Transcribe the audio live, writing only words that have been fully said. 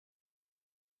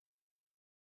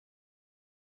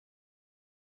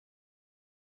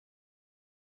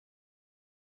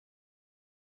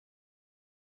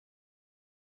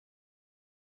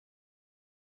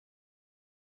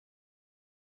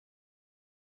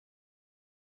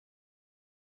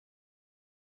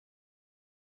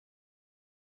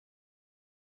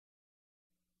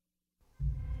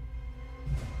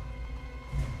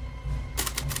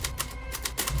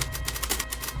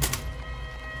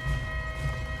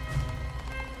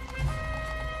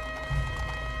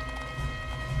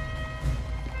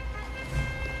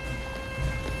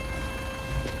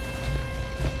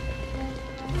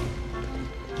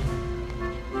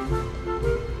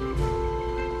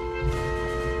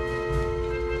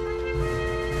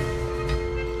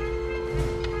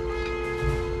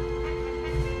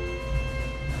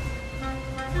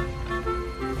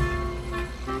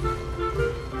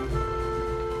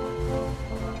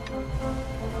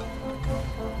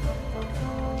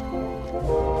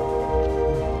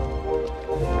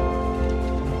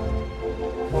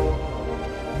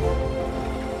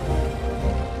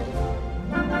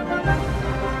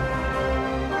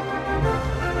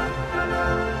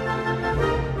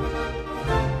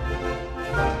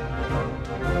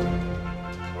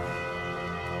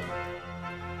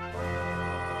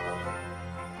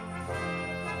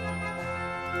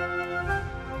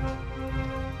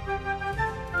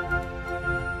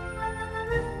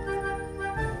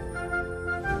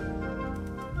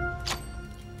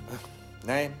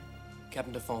Name?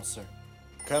 Captain Defonse, sir.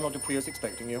 Colonel Dupuy is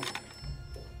expecting you.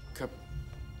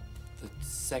 The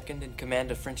second in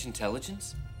command of French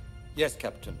intelligence? Yes,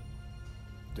 Captain.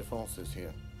 Defonse is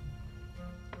here.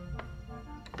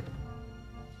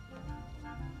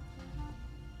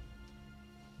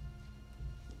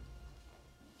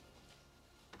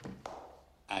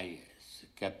 Ah, yes,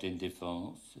 Captain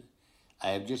Defonse. I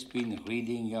have just been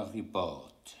reading your report.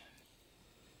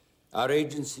 Our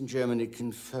agents in Germany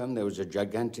confirm there was a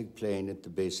gigantic plane at the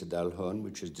base of Dalhorn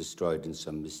which was destroyed in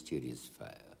some mysterious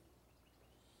fire.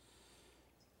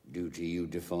 Due to you,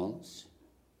 Defonse?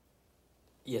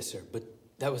 Yes, sir, but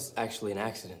that was actually an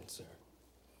accident, sir.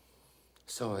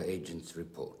 So our agents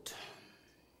report.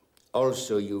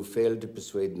 Also, you failed to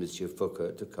persuade Monsieur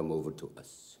Foucault to come over to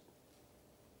us.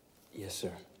 Yes,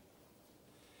 sir.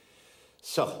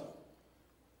 So,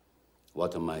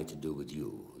 what am I to do with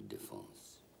you, Defonse?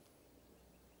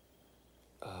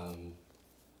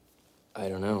 I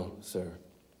don't know, sir.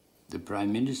 The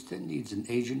Prime Minister needs an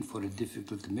agent for a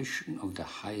difficult mission of the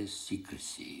highest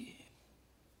secrecy.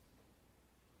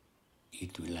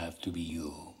 It will have to be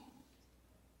you.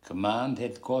 Command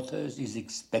headquarters is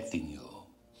expecting you.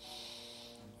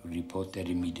 Report there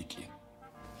immediately.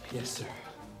 Yes, sir.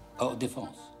 Oh,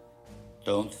 Defonse,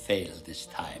 don't fail this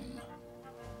time.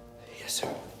 Yes,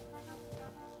 sir.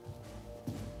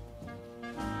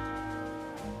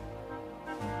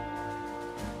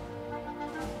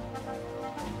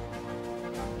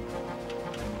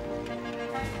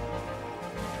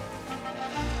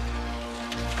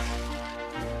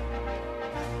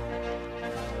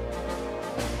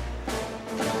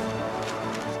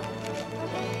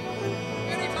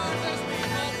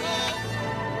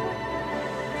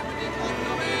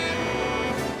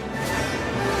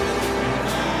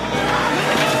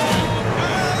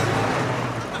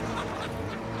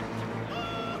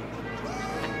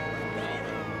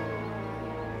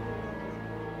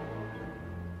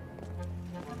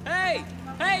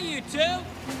 Hey, you two!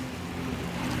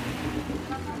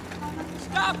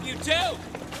 Stop, you two!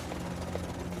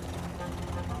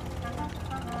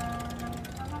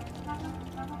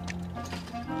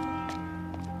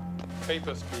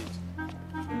 Papers, please.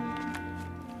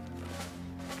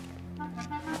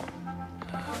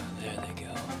 There they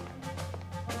go.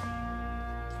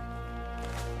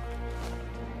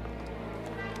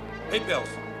 Papers.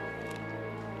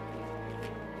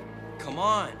 Come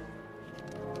on.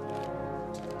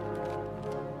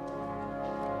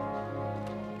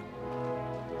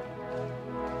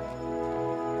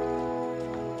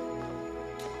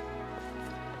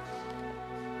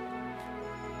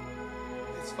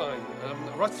 It's fine.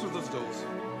 Right through those doors.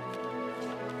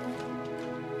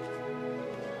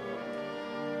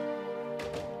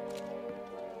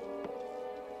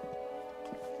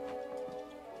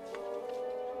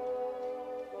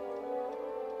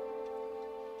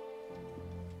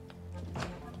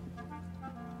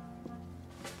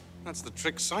 That's the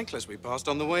trick cyclist we passed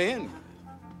on the way in.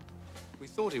 We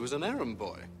thought he was an errand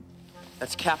boy.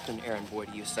 That's Captain Errand Boy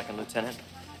to you, Second Lieutenant.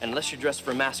 And unless you're dressed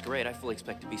for a masquerade, I fully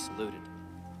expect to be saluted.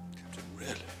 Captain,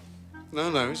 really?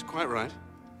 No, he's quite right.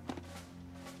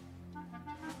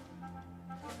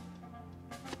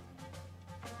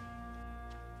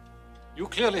 You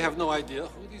clearly have no idea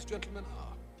who these gentlemen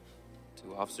are.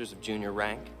 Two officers of junior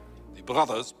rank. The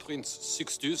brothers, Prince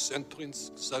Sixtus and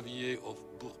Prince Xavier of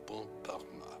Bourbon-Parma.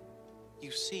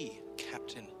 You see,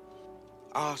 Captain,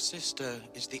 our sister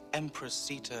is the Empress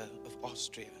Zita of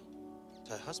Austria.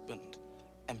 Her husband,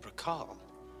 Emperor Karl,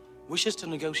 wishes to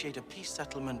negotiate a peace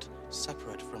settlement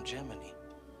separate from Germany.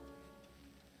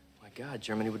 My God,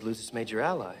 Germany would lose its major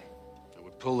ally. It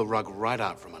would pull the rug right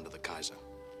out from under the Kaiser.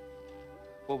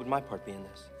 What would my part be in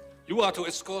this? You are to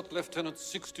escort Lieutenant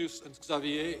Sixtus and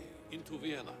Xavier into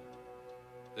Vienna.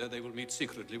 There they will meet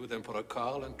secretly with Emperor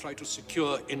Karl and try to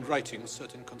secure in writing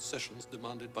certain concessions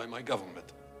demanded by my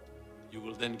government. You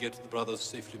will then get the brothers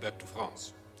safely back to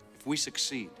France. If we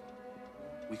succeed,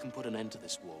 we can put an end to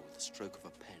this war with the stroke of a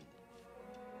pen,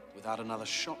 without another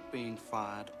shot being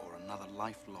fired or another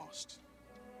life lost.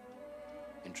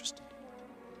 Interested?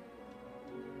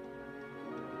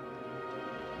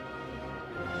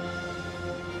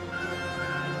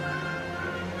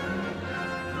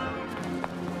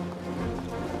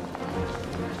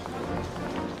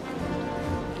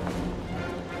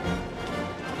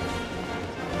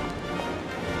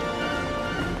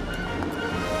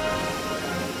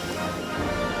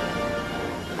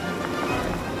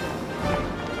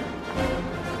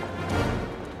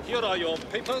 Here are your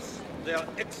papers. They are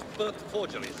expert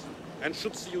forgeries and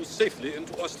should see you safely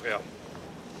into Austria.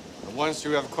 Once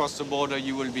you have crossed the border,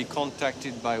 you will be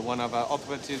contacted by one of our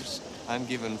operatives I'm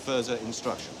given further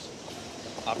instructions.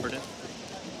 Operative?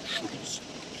 Schultz.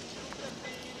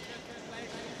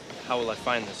 How will I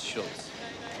find this Schultz?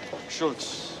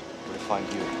 Schultz will find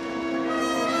you.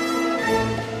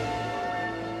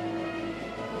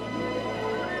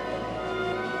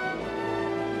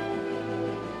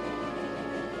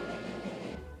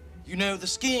 You know, the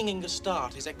skiing in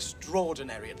Gstaad is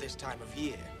extraordinary at this time of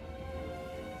year.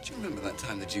 Do you remember that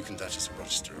time the Duke and Duchess of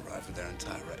Rochester arrived with their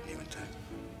entire retinue in town?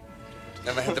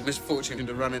 Never had the misfortune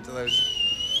to run into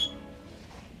those...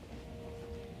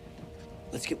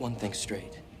 Let's get one thing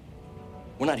straight.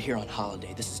 We're not here on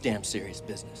holiday. This is damn serious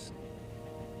business.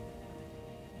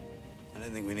 I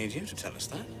don't think we need you to tell us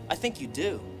that. I think you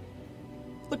do.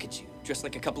 Look at you, dressed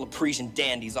like a couple of Parisian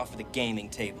dandies off of the gaming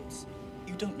tables.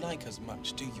 You don't like us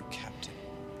much, do you, Captain?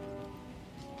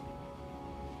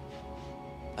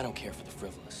 I don't care for the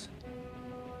frivolous.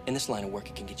 In this line of work,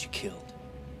 it can get you killed.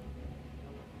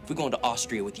 If we go into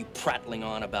Austria with you prattling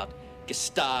on about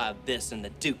Gestaad this and the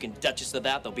Duke and Duchess of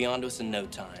that, they'll be onto us in no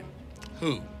time.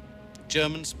 Who?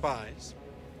 German spies?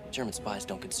 German spies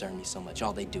don't concern me so much.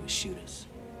 All they do is shoot us.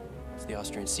 It's the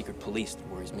Austrian secret police that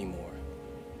worries me more.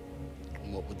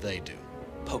 And what would they do?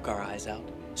 Poke our eyes out,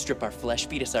 strip our flesh,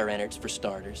 feed us our innards for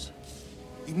starters.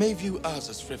 You may view us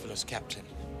as frivolous, Captain,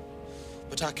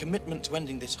 but our commitment to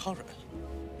ending this horror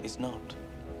is not.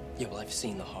 Yeah, well, I've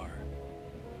seen the horror.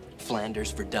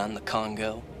 Flanders, Verdun, the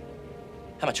Congo.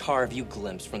 How much horror have you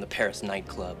glimpsed from the Paris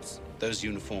nightclubs? Those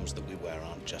uniforms that we wear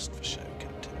aren't just for show,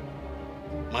 Captain.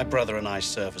 My brother and I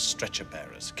serve as stretcher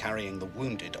bearers, carrying the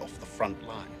wounded off the front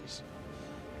lines.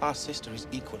 Our sister is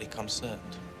equally concerned.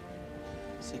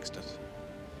 Sixtus,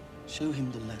 show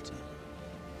him the letter.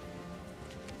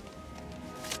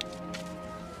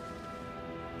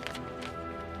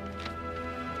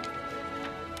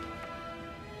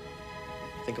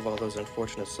 Think of all those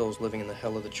unfortunate souls living in the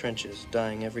hell of the trenches,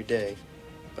 dying every day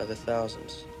by the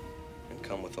thousands, and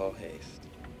come with all haste.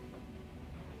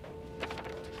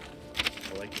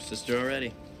 I like your sister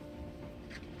already.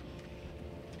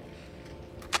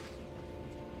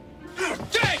 How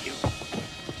dare you!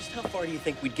 Just how far do you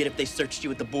think we'd get if they searched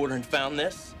you at the border and found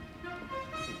this?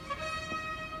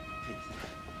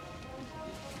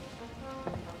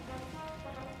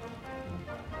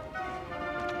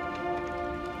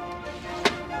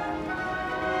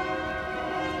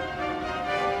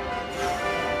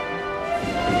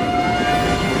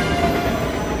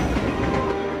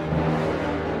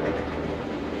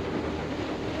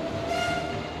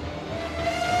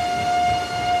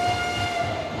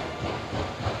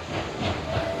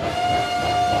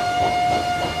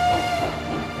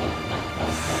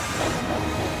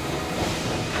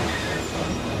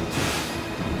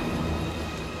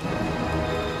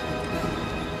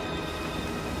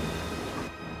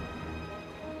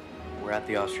 We're at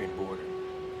the Austrian border.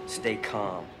 Stay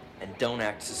calm and don't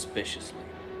act suspiciously.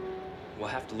 We'll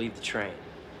have to leave the train.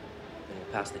 Then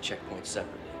we'll pass the checkpoint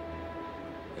separately.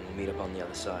 And we'll meet up on the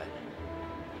other side.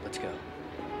 Let's go.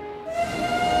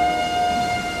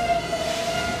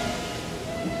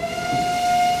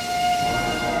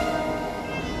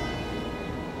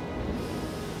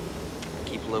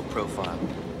 Keep low profile.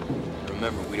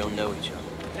 Remember, we don't know each other.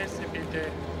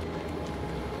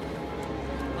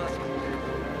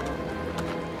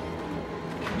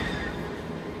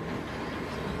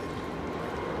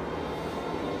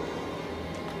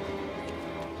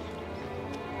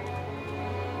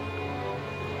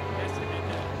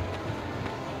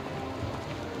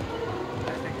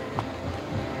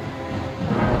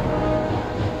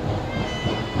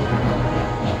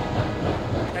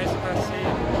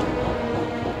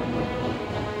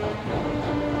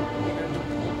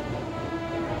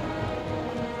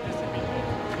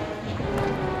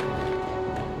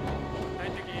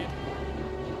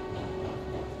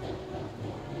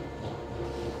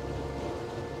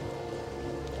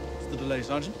 The delay,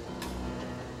 Sergeant.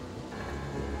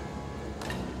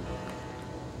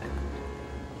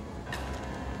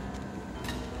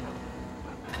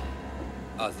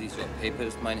 Are these your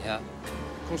papers, mein Herr?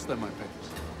 Of course they're my papers.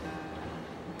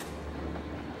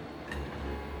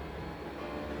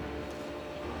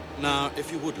 Now,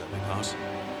 if you would let me pass.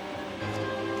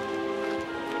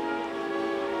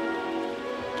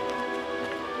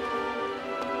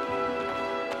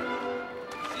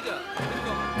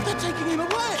 They're taking him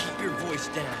away! Keep your voice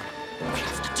down. We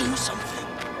have to do something.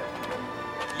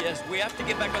 Yes, we have to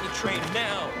get back on the train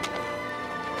now.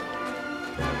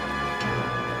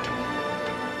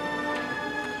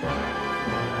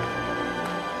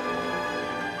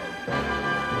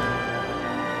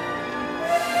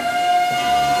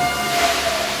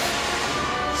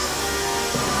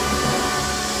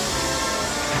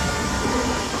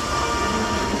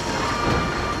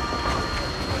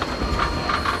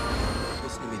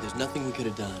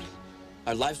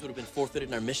 Our lives would have been forfeited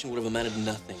and our mission would have amounted to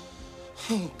nothing.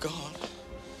 Oh, God.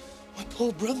 My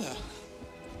poor brother.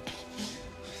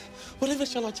 Whatever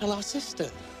shall I tell our sister?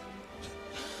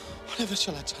 Whatever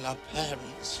shall I tell our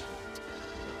parents?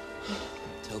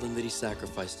 Tell them that he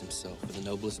sacrificed himself for the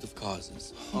noblest of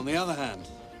causes. On the other hand,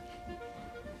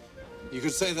 you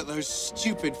could say that those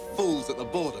stupid fools at the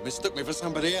border mistook me for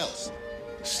somebody else.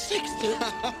 Sixtus!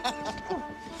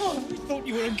 Oh, we thought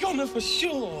you were a goner for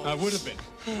sure. I would have been,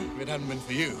 if it hadn't been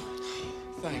for you.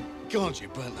 Thank God you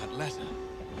burnt that letter.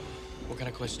 What kind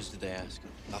of questions did they ask?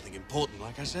 Nothing important,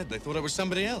 like I said. They thought I was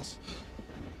somebody else.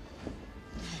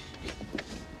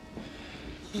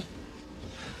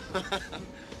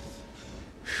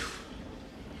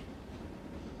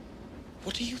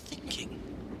 What are you thinking?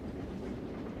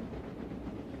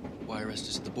 Why arrest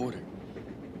us at the border?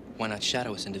 Why not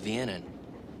shadow us into Vienna and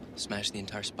smash the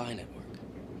entire spy network?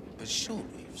 But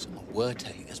surely, if someone were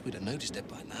tailing us, we'd have noticed it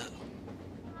by now.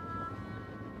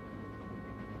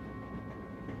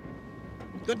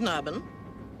 Guten Abend.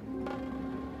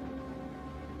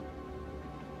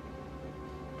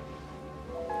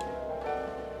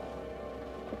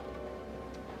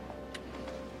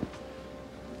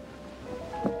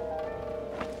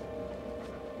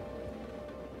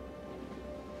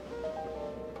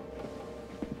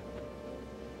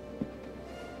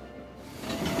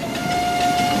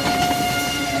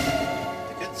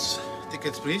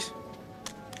 Tickets, please.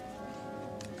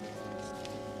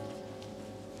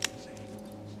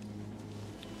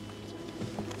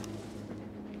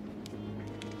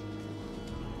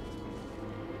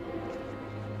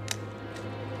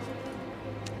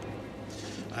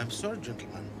 I'm sorry,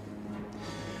 gentlemen.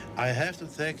 I have to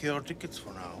take your tickets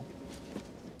for now.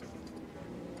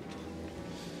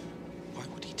 Why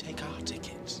would he take our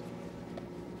tickets?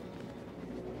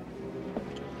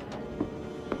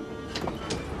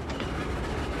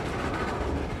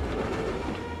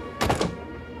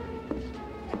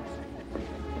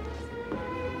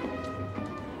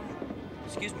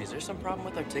 Excuse me, is there some problem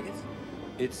with our tickets?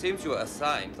 It seems you were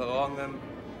assigned the wrong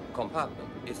compartment.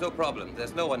 It's no problem.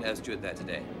 There's no one else due there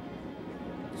today.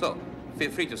 So, feel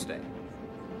free to stay.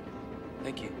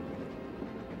 Thank you.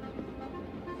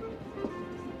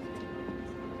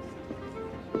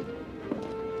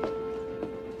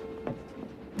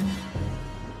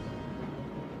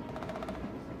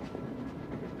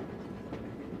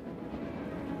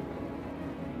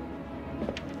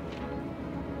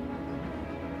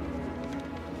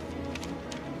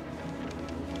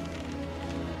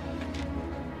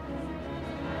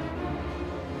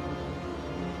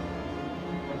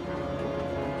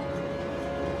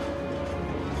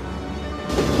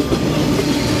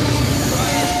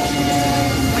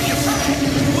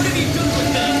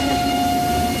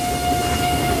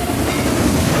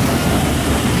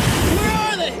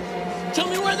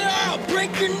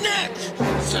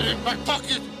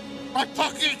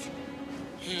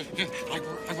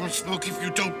 I won't smoke if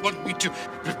you don't want me to,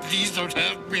 but please don't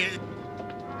hurt me.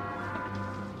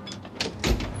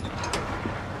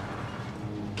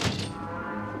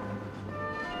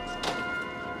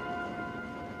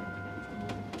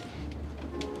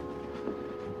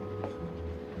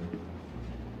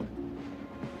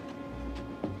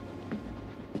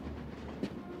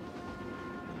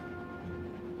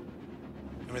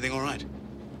 Everything all right?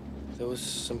 There was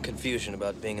some confusion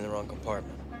about being in the wrong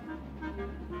compartment.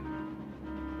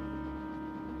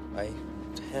 I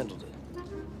handled it.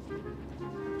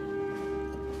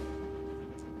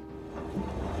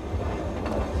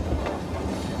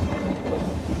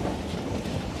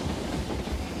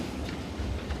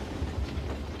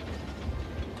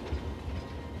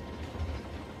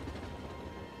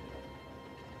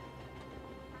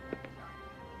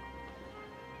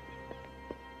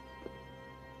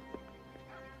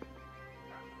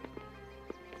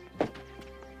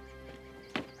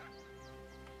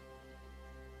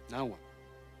 Now what?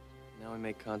 Now we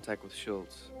make contact with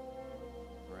Schultz.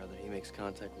 Or rather, he makes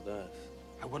contact with us.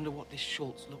 I wonder what this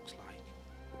Schultz looks like.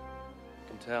 You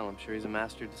can tell. I'm sure he's a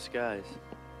master of disguise.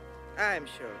 I'm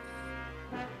sure.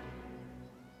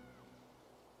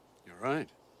 You're right.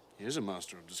 He is a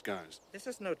master of disguise. This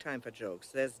is no time for jokes.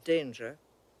 There's danger.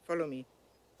 Follow me.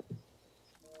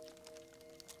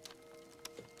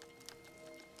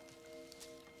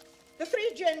 The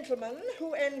three gentlemen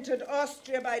who entered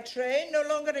Austria by train no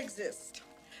longer exist.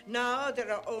 Now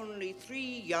there are only 3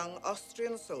 young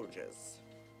Austrian soldiers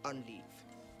on leave.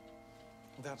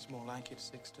 That's more like it,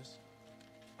 Sixtus.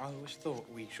 I always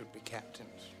thought we should be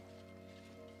captains.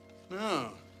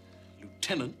 No,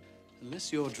 Lieutenant,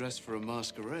 unless you're dressed for a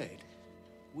masquerade,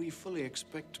 we fully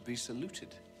expect to be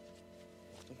saluted.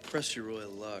 Don't press your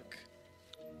royal luck.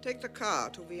 Take the car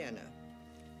to Vienna.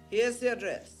 Here's the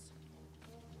address.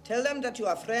 Tell them that you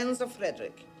are friends of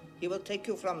Frederick. He will take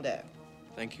you from there.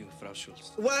 Thank you, Frau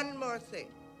Schulz. One more thing.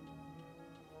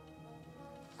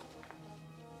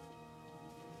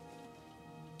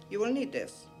 You will need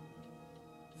this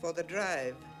for the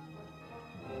drive.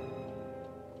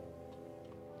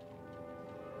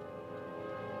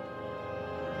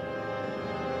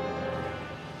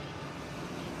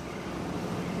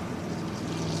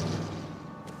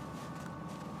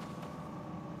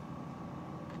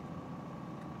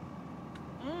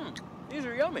 These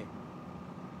are yummy.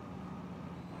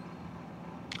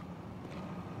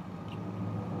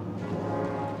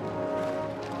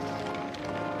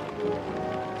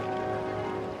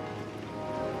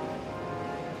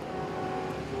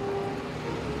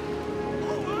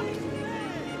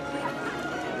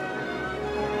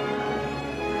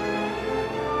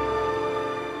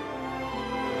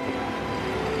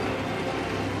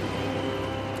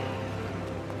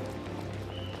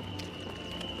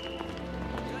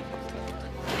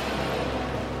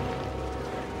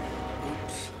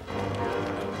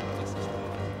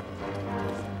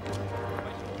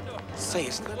 Say,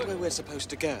 isn't that where we're supposed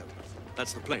to go?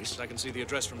 That's the place. I can see the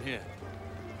address from here.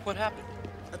 What happened?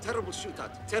 A terrible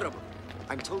shootout. Terrible.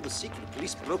 I'm told the secret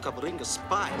police broke up a ring of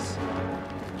spies.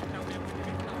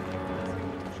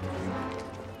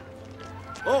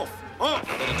 Off! Off!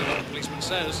 Better do what the policeman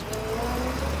says.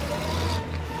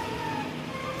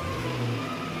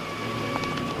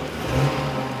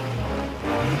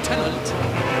 Lieutenant!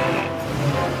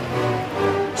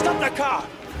 Stop that car!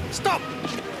 Stop!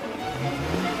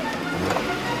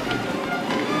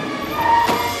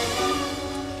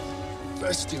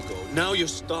 First you go, now you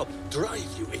stop. Drive,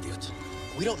 you idiot.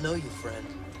 We don't know you, friend.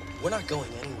 We're not going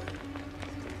anywhere.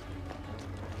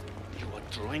 You are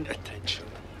drawing attention.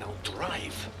 Now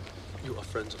drive. You are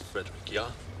friends of Frederick,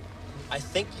 yeah? I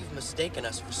think you've mistaken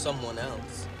us for someone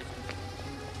else.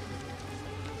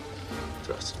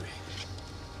 Trust me.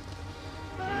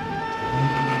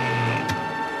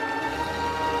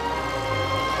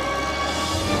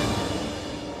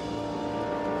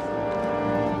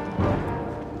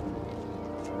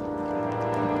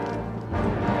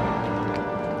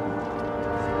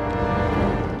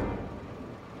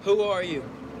 Who are you?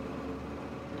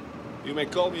 You may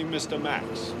call me Mr.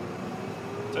 Max.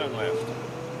 Turn left.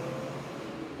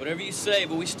 Whatever you say,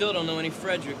 but we still don't know any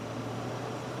Frederick.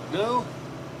 No?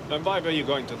 Then why were you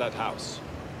going to that house?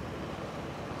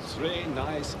 3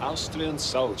 nice Austrian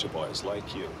soldier boys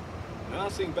like you.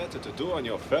 Nothing better to do on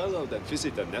your furlough than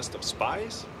visit a nest of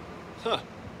spies? Huh.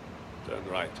 Turn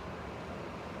right.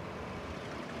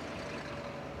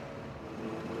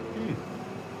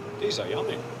 These are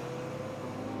yummy.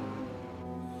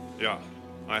 Yeah,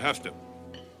 I have to.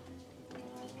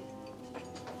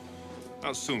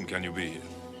 How soon can you be here?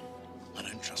 I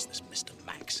don't trust this Mr.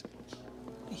 Max.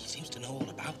 He seems to know all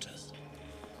about us.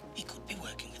 He could be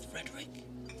working with Frederick.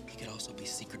 He could also be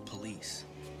secret police.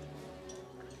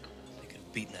 They could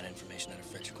have beaten that information out of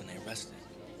Frederick when they arrested him.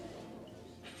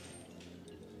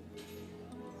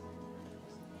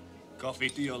 Coffee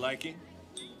to your liking?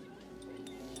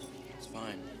 It's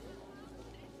fine.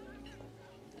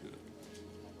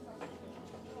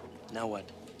 Now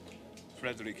what?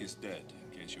 Frederick is dead,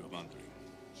 in case you are wondering.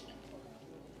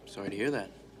 Sorry to hear that.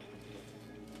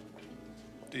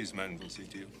 These men will see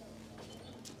to you.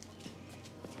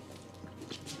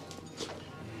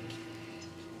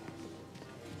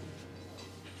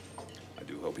 I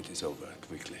do hope it is over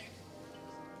quickly.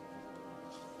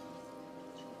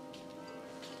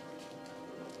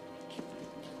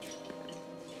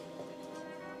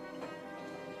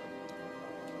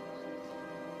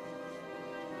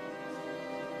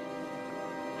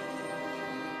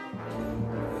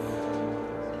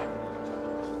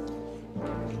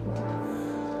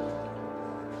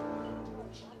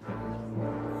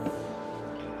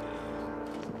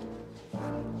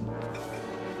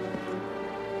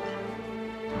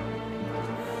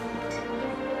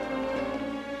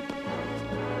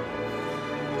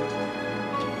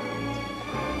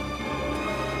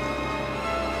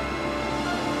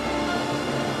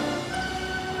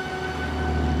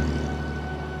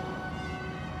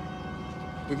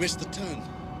 We missed the turn.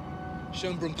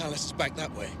 Schönbrunn Palace is back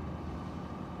that way.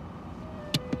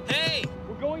 Hey!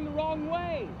 We're going the wrong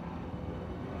way!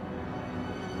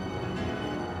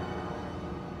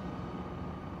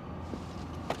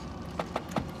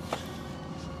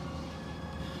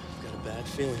 I've got a bad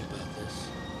feeling about this.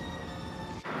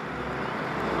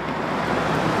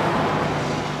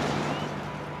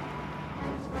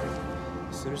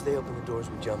 As soon as they open the doors,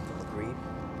 we jump them, agreed?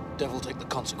 Devil take the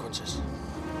consequences.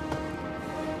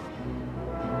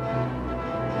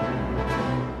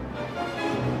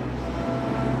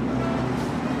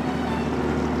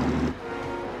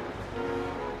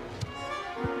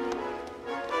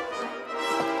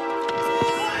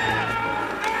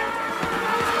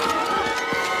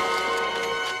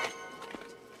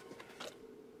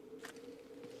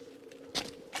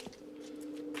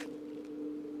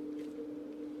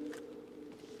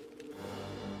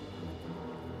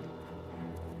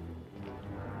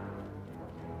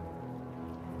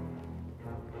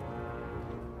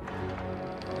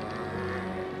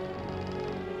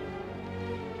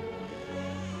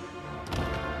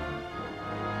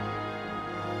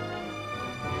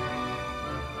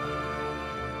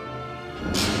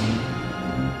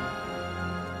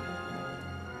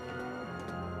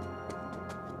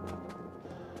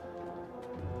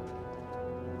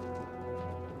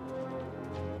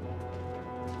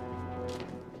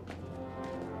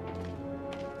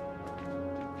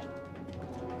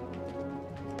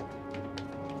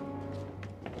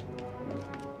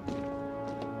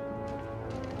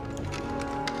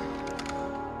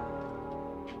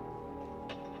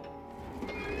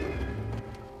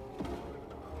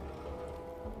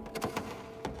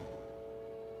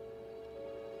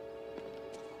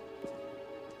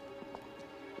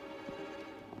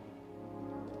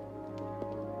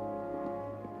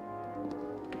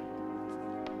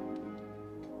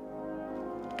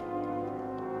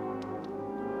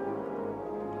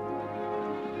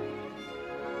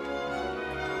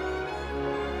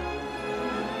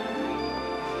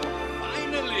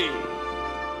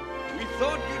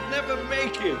 thought you'd never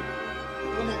make it.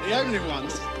 We're not the only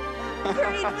ones.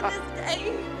 Prayed for this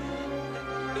day.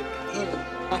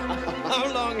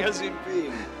 How long has it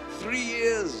been? 3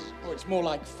 years? Oh, it's more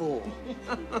like 4.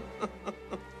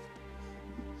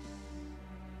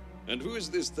 And who is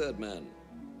this third man?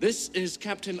 This is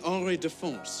Captain Henri de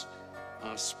France,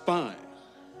 our spy.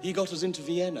 He got us into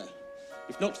Vienna.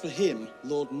 If not for him,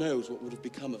 Lord knows what would have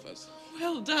become of us.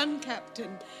 Well done,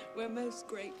 Captain. We're most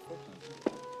grateful.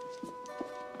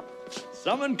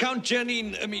 Summon Count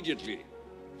Czernin immediately.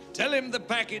 Tell him the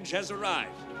package has arrived.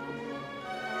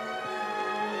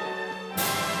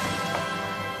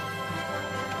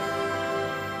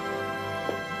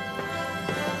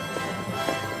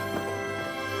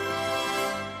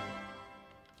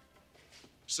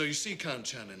 So you see, Count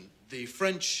Czernin, the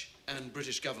French and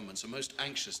British governments are most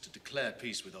anxious to declare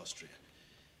peace with Austria,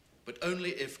 but only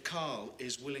if Karl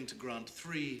is willing to grant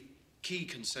 3 key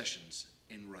concessions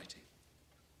in writing.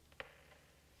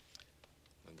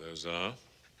 And those are?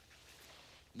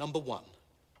 Number 1,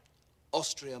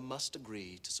 Austria must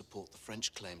agree to support the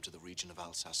French claim to the region of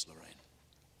Alsace-Lorraine.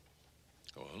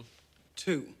 Go on.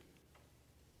 2,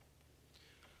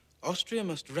 Austria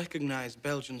must recognize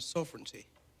Belgian sovereignty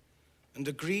and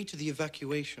agree to the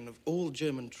evacuation of all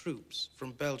German troops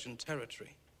from Belgian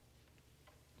territory.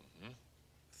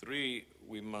 3,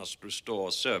 we must restore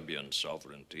Serbian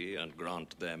sovereignty and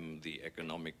grant them the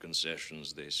economic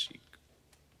concessions they seek.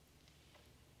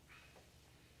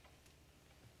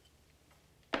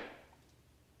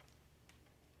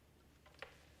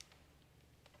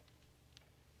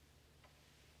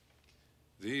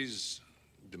 These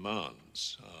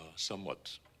demands are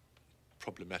somewhat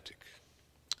problematic.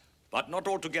 But not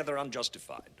altogether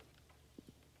unjustified.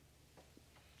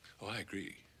 Oh, I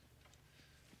agree.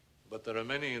 But there are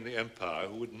many in the Empire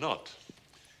who would not.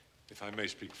 If I may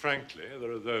speak frankly,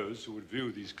 there are those who would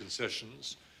view these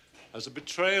concessions as a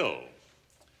betrayal.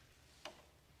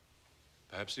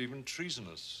 Perhaps even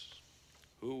treasonous.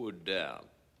 Who would dare?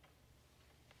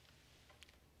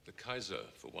 The Kaiser,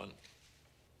 for one.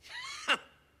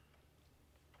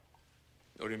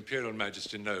 Your Imperial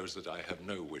Majesty knows that I have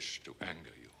no wish to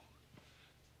anger you.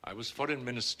 I was foreign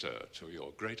minister to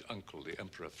your great uncle, the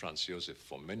Emperor Franz Joseph,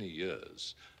 for many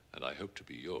years, and I hope to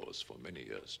be yours for many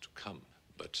years to come.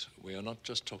 But we are not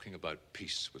just talking about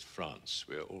peace with France.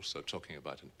 We are also talking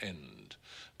about an end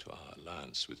to our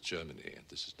alliance with Germany, and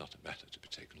this is not a matter to be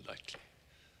taken lightly.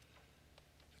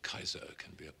 The Kaiser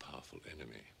can be a powerful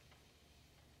enemy,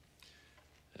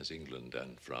 as England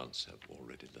and France have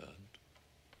already learned.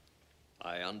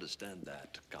 I understand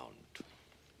that, Count.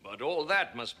 But all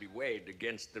that must be weighed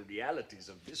against the realities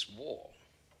of this war.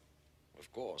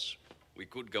 Of course, we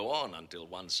could go on until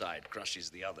one side crushes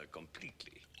the other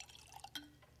completely.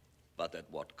 But at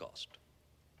what cost?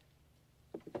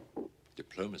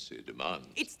 Diplomacy demands.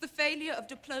 It's the failure of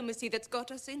diplomacy that's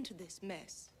got us into this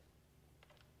mess.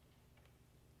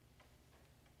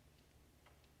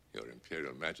 Your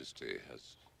Imperial Majesty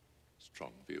has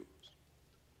strong views.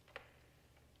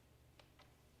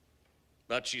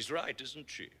 But she's right, isn't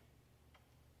she?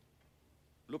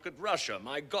 Look at Russia,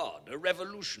 my God, a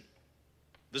revolution.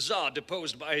 The Tsar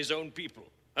deposed by his own people.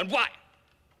 And why?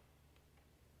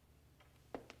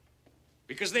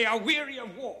 Because they are weary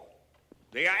of war.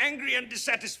 They are angry and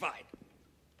dissatisfied.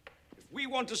 If we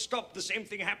want to stop the same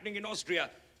thing happening in Austria,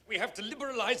 we have to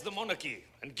liberalize the monarchy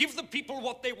and give the people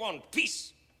what they want,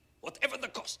 peace, whatever the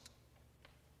cost.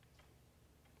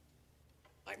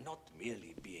 I'm not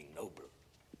merely being noble.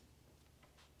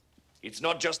 It's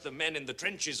not just the men in the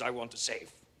trenches I want to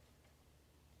save.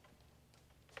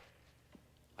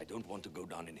 I don't want to go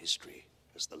down in history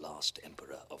as the last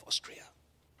emperor of Austria.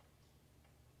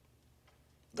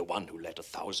 The one who let a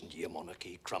 1,000-year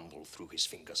monarchy crumble through his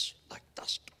fingers like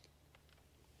dust.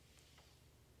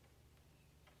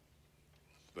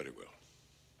 Very well.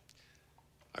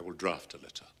 I will draft a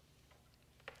letter.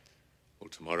 Will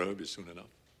tomorrow be soon enough?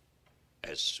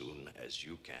 As soon as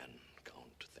you can,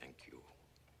 Count. Thank you.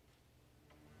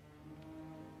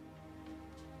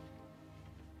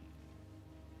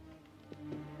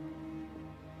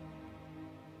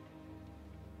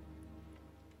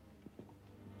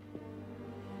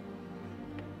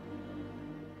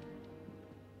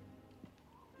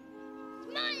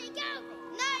 No, let go of it!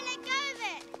 No, let go of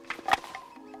it!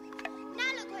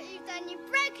 Now look what you've done, you've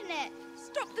broken it!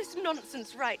 Stop this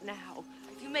nonsense right now.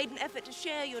 If you made an effort to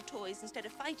share your toys instead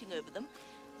of fighting over them,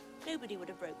 nobody would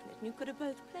have broken it and you could have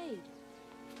both played.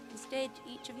 Instead,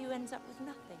 each of you ends up with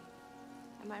nothing.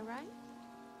 Am I right?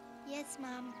 Yes,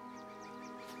 Mum.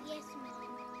 Yes,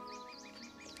 Mum.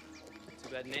 Too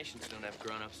bad nations don't have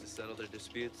grown-ups to settle their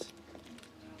disputes.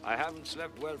 I haven't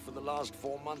slept well for the last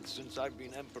 4 months since I've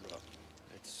been emperor.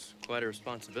 It's quite a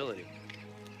responsibility.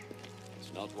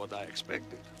 It's not what I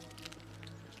expected.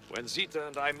 When Zita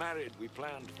and I married, we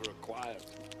planned for a quiet,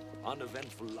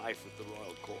 uneventful life at the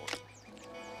royal court.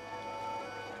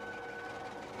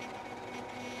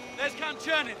 There's Count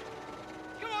Chernin.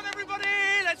 Come on, everybody!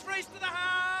 Let's race to the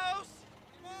house!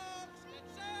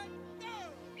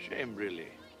 Shame, really.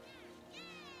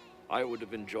 I would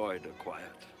have enjoyed a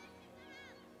quiet,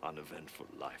 uneventful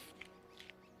life.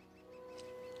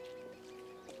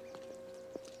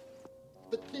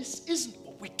 But this isn't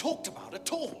what we talked about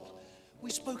at all. We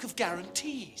spoke of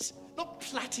guarantees, not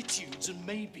platitudes and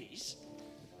maybes.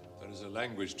 There is a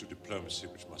language to diplomacy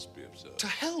which must be observed. To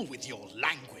hell with your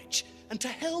language, and to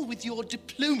hell with your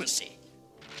diplomacy.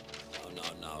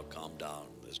 Now, calm down.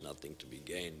 There's nothing to be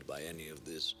gained by any of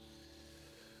this.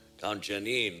 Count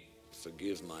Janin,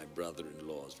 forgive my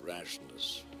brother-in-law's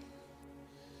rashness.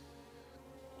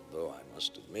 Although I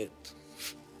must admit,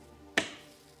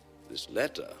 this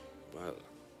letter, well,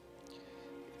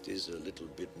 it is a little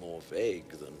bit more vague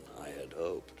than I had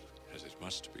hoped. As it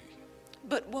must be.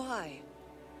 But why?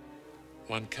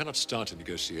 One cannot start a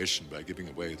negotiation by giving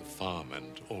away the farm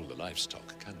and all the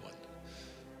livestock, can one?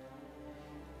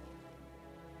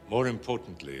 More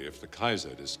importantly, if the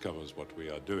Kaiser discovers what we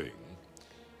are doing,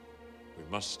 we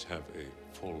must have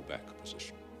a fallback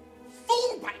position.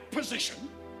 Fallback position?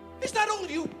 Is that all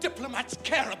you diplomats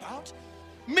care about?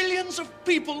 Millions of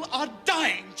people are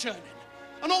dying, Chernin,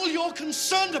 and all you're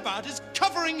concerned about is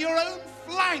covering your own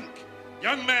flank.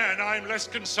 Young man, I'm less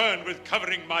concerned with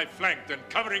covering my flank than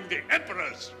covering the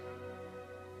Emperor's.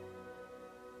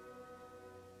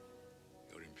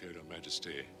 Your Imperial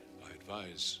Majesty, I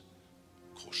advise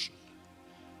caution.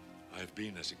 I have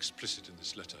been as explicit in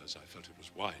this letter as I felt it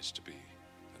was wise to be.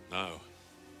 And now,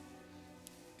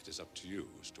 it is up to you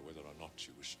as to whether or not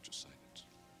you wish to sign it.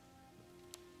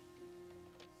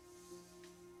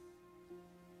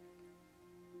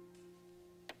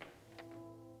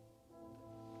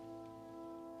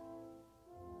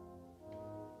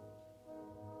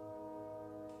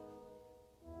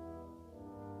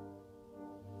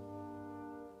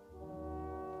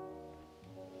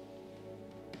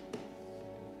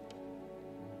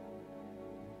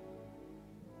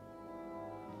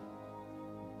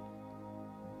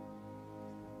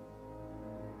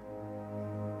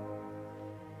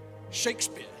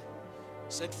 Shakespeare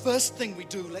said, first thing we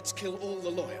do, let's kill all the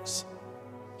lawyers.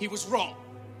 He was wrong.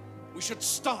 We should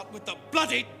start with the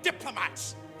bloody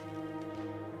diplomats.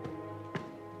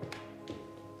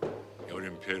 Your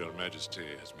Imperial Majesty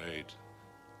has made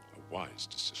a wise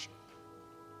decision.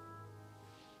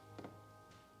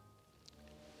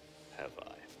 Have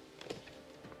I?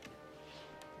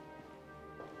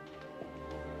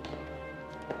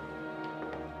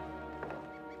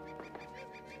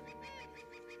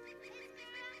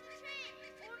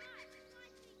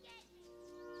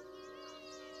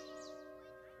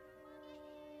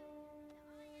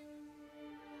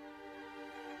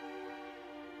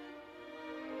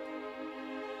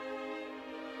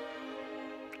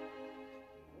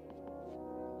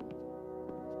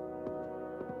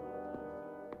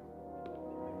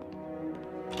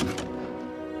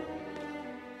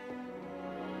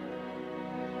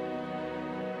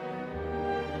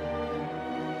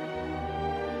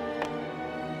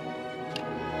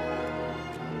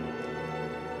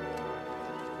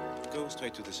 Go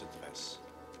straight to this address.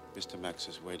 Mr. Max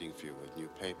is waiting for you with new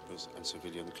papers and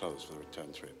civilian clothes for the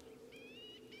return trip.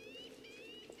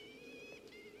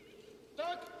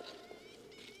 Doug!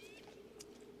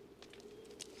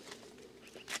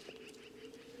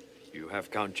 You have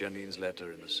Count Janin's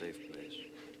letter in a safe place.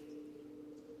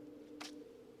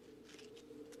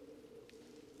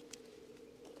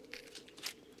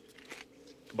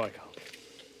 Goodbye, Carl.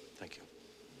 Thank you.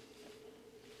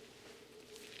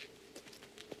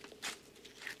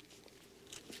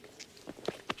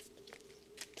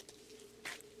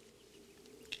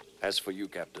 As for you,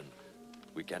 Captain,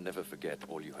 we can never forget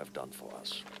all you have done for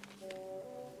us.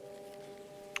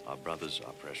 Our brothers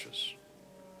are precious.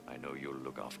 I know you'll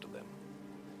look after them.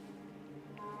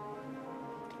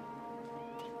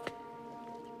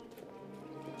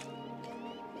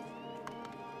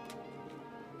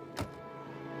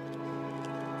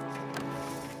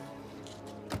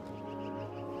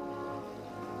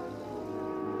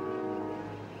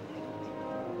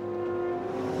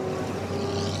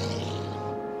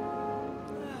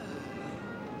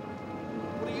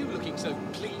 So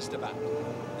pleased about.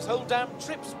 This whole damn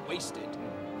trip's wasted.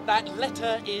 That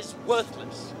letter is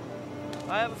worthless.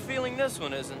 I have a feeling this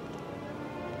one isn't.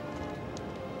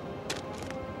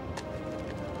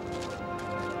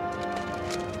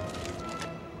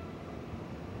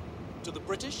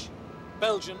 British,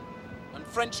 Belgian, and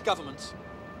French governments,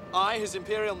 I, His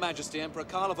Imperial Majesty Emperor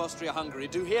Karl of Austria-Hungary,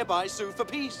 do hereby sue for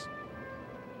peace,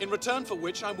 in return for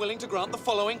which I'm willing to grant the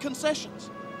following concessions.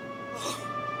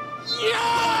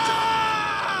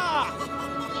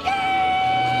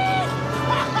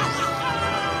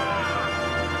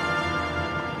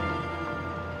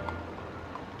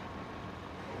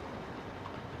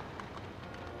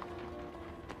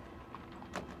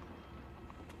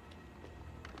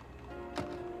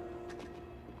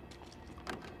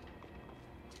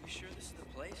 You sure this is the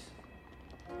place?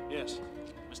 Yes,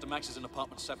 Mr. Max is in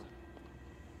apartment 7.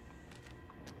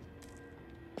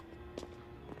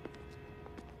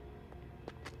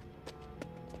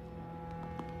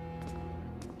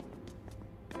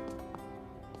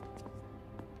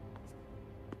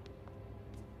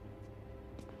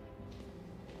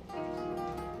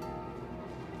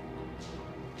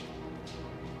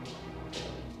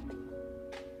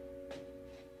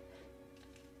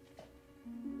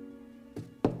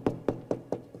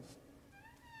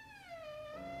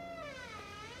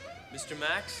 Mr.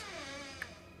 Max?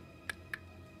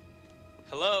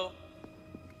 Hello?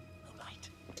 No light.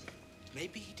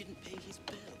 Maybe he didn't pay his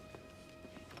bill.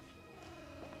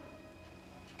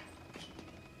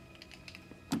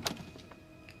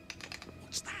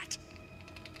 What's that?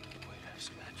 Wait, I have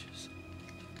some matches.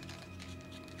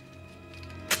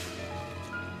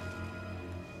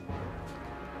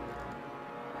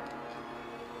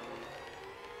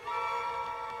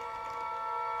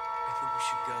 I think we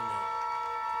should go now.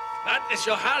 That is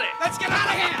your Harry. Let's get out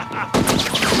of here!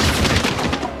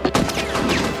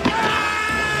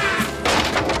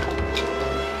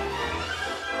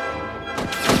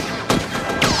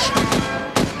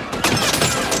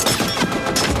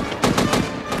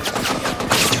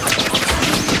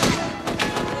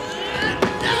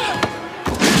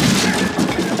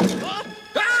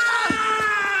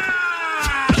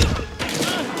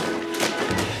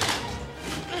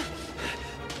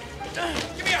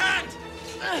 Give me your hand!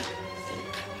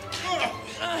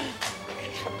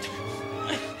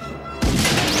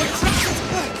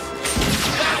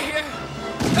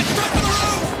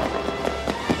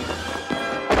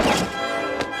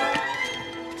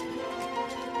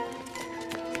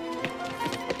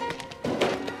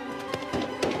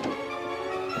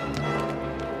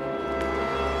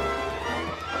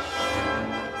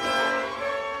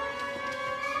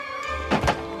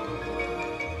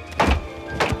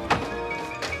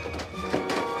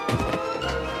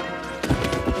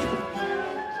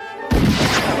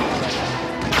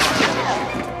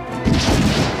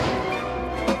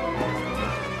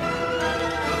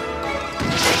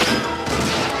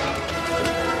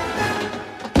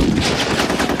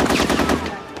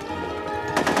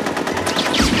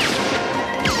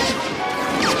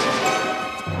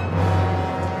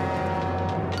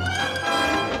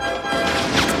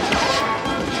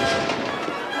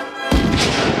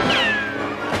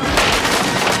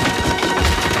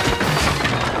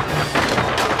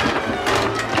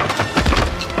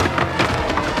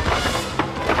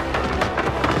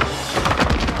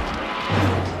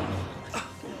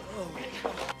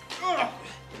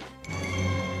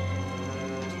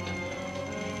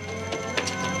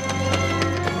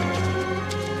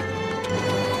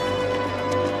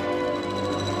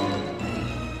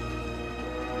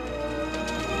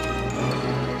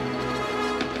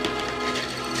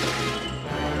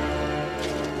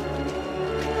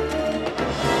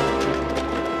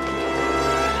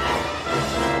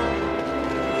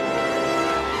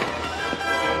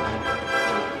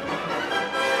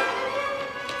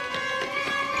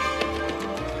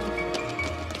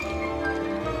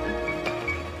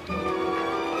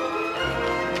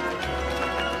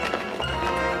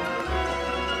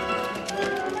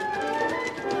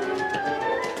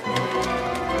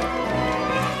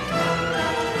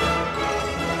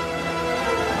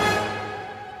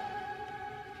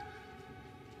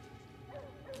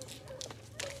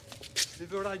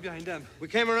 We were right behind them. We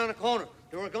came around a corner.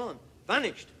 They were gone.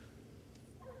 Vanished.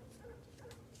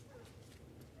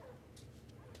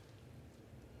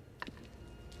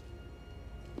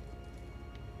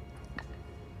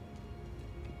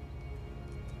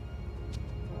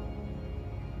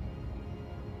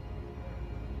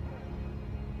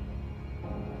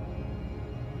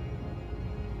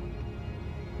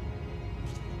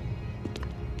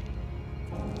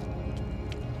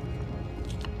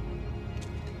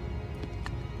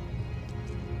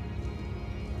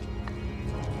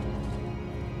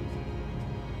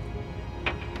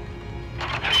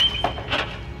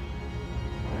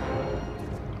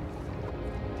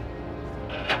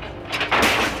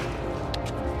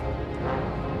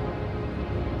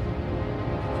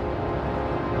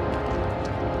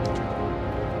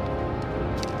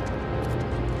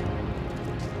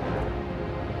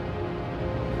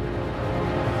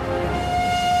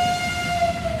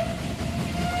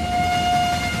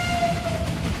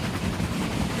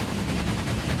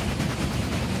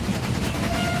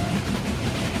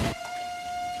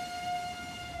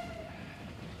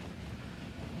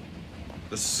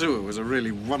 The sewer was a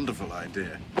really wonderful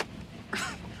idea.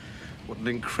 What an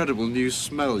incredible new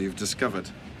smell you've discovered.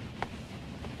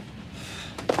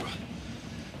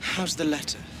 How's the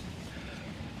letter?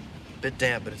 Bit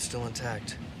damp, but it's still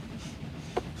intact.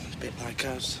 A bit like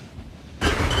us.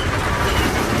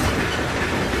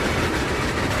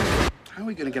 How are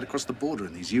we going to get across the border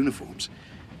in these uniforms?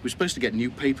 We're supposed to get new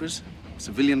papers,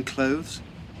 civilian clothes.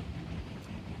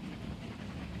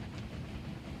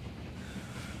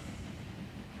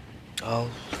 I'll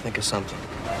think of something. Loose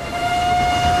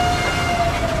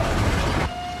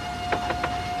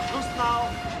now.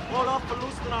 Hold off for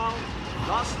loose now.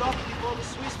 Last stop before the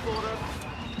Swiss border.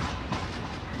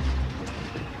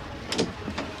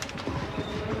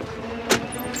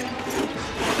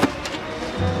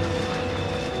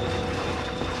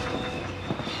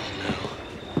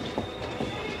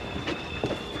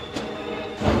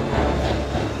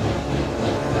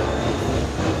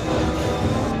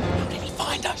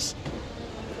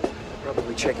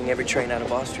 Probably checking every train out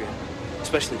of Austria,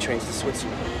 especially trains to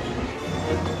Switzerland.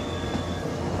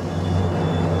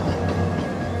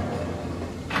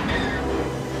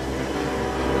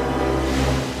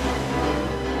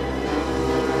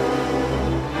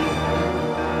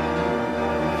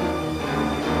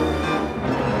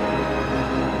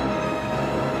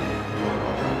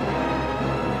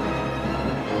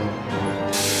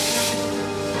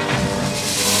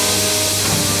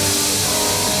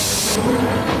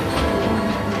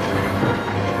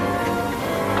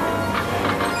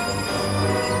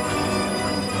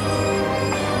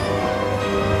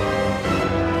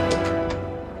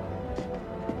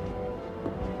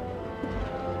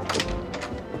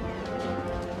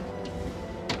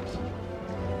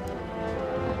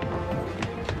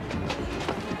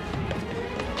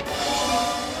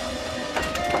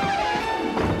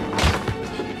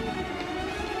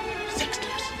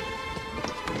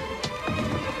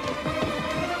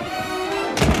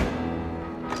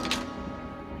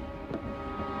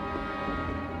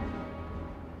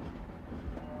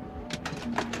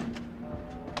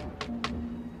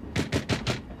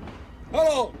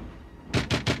 Hallo!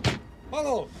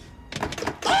 Hallo!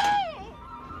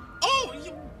 Oh,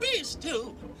 you beast,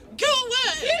 you! Go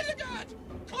away! Hildegard!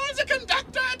 Call the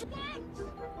conductor at once!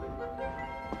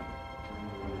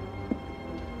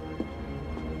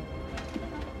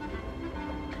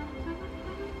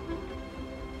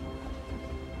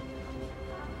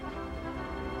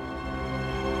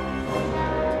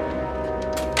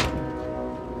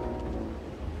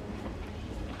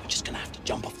 We're just gonna have to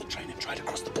jump off the train and try to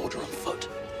cross the border on foot.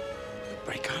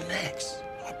 Break our necks.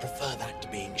 I prefer that to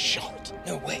being shot.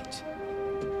 No, wait.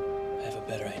 I have a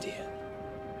better idea.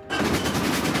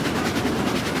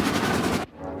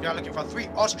 We are looking for 3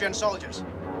 Austrian soldiers.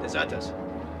 Deserters.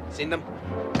 Seen them?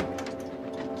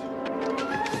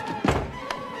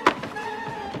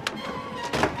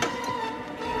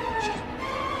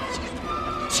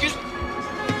 Excuse me.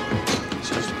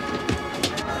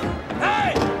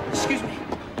 Hey! Excuse me.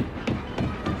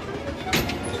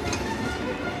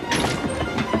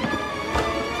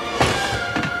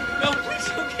 No, please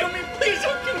don't kill me. Please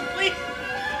don't kill me, please.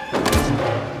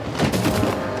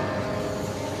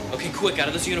 Okay, quick, out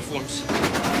of those uniforms.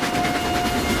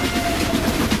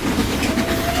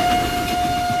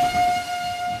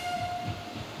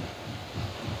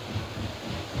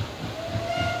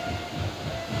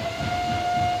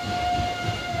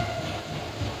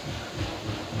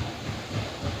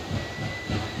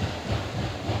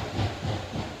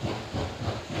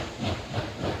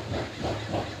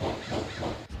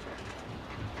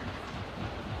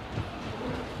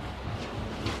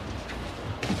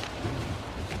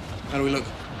 How do we look?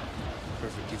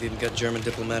 Perfect. You've even got German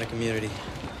diplomatic immunity.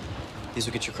 These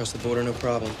will get you across the border, no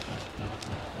problem.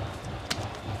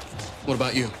 What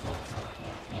about you?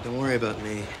 Don't worry about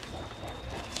me.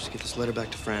 Just get this letter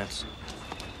back to France.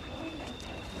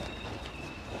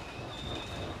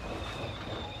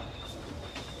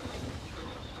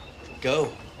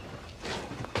 Go.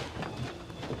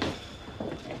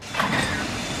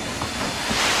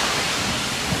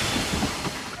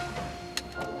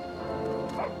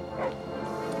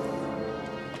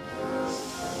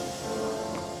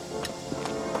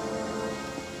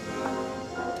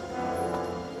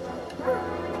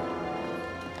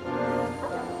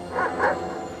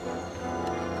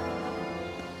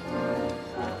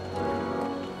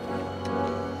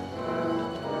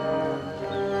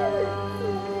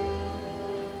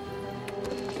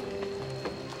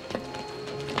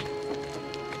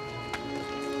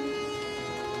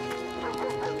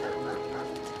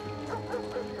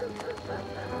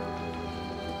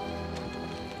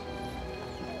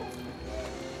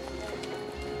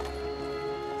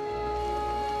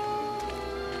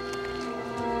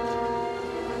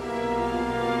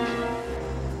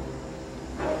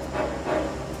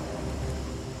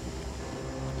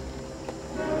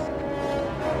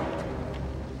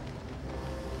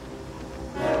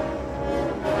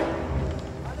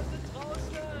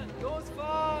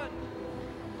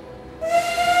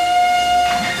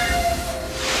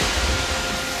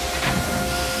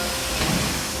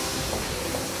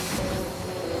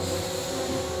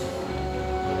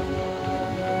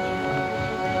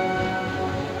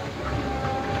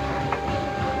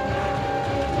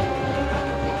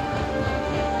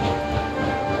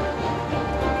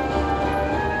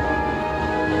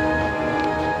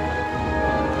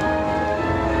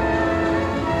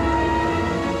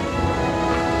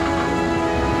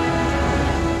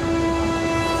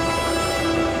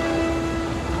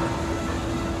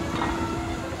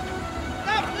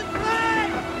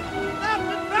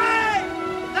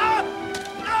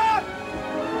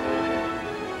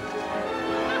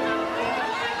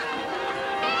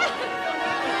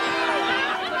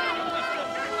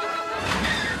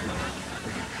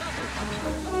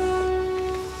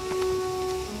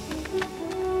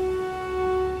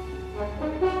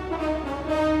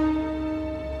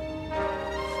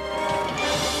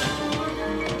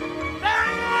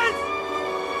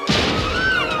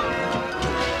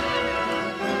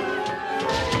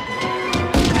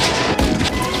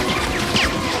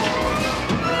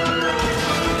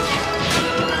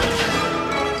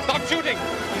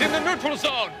 neutral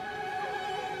zone!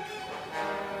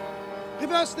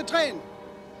 Reverse the train.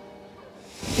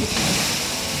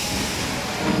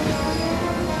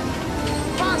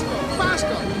 Faster,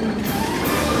 faster!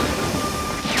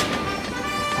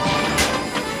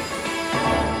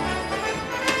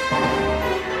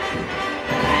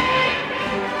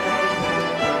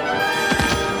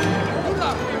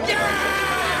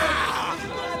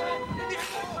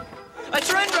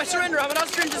 I surrender. I'm an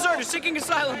Austrian deserter seeking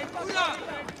asylum.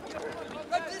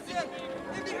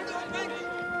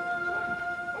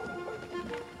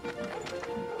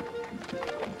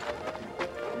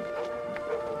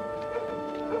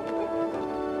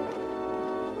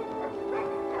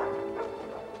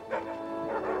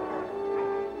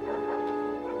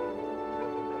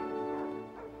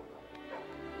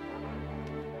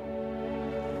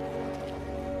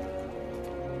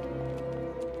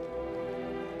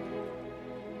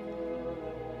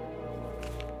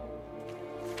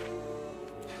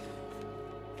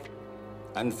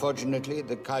 Unfortunately,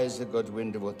 the Kaiser got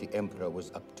wind of what the Emperor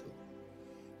was up to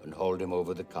and hauled him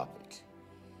over the carpet.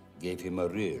 Gave him a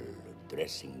real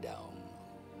dressing down.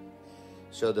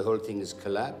 So the whole thing has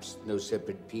collapsed, no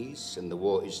separate peace, and the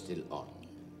war is still on.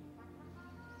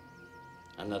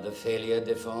 Another failure,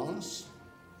 Défense?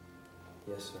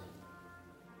 Yes, sir.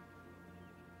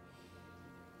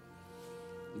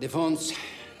 Défense,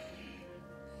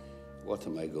 what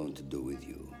am I going to do with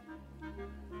you?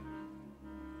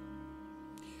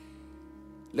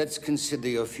 Let's consider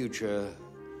your future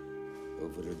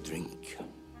over a drink.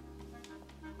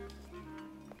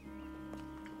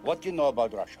 What do you know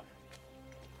about Russia?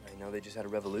 I know they just had a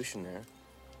revolution there.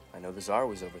 I know the Tsar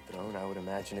was overthrown. I would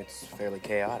imagine it's fairly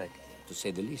chaotic. To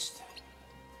say the least.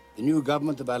 The new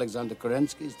government of Alexander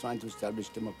Kerensky is trying to establish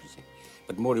democracy.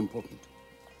 But more important,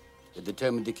 they're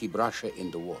determined to keep Russia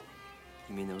in the war.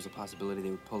 You mean there was a possibility they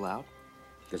would pull out?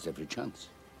 There's every chance.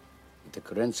 If the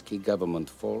Kerensky government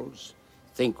falls,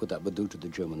 think what that would do to the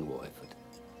German war effort.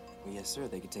 Well, yes, sir.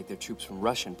 They could take their troops from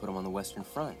Russia and put them on the Western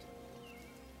Front.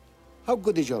 How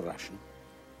good is your Russian?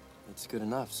 It's good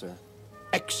enough, sir.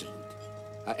 Excellent.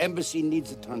 Our embassy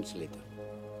needs a translator.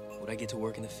 Would I get to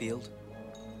work in the field?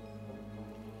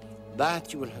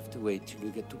 That you will have to wait till you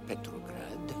get to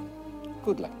Petrograd.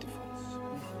 Good luck, Défense.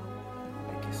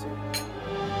 Thank you, sir.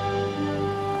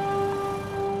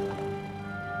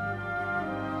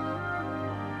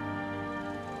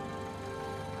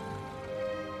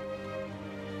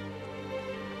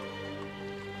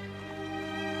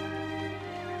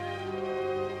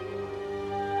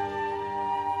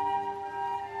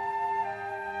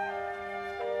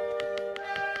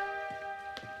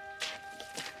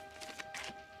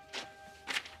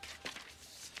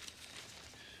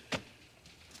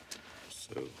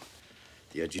 So,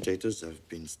 the agitators have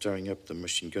been stirring up the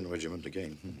machine gun regiment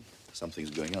again. Something's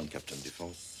going on, Captain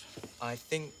Défense. I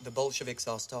think the Bolsheviks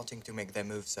are starting to make their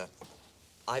move, sir.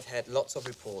 I've had lots of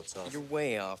reports of... You're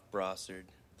way off, Brossard.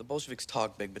 The Bolsheviks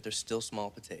talk big, but they're still small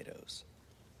potatoes.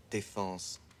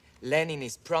 Défense. Lenin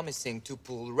is promising to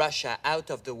pull Russia out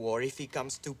of the war if he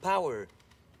comes to power.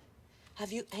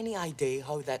 Have you any idea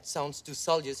how that sounds to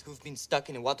soldiers who've been stuck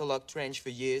in a waterlogged trench for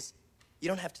years? You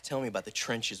don't have to tell me about the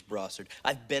trenches, Brossard.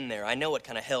 I've been there. I know what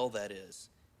kind of hell that is.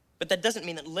 But that doesn't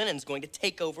mean that Lenin's going to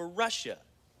take over Russia.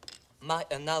 My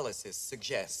analysis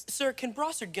suggests... Sir, can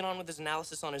Brossard get on with his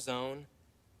analysis on his own?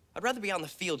 I'd rather be out in the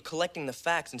field collecting the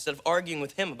facts instead of arguing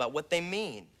with him about what they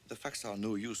mean. The facts are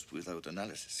no use without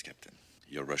analysis, Captain.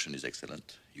 Your Russian is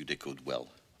excellent. You decode well.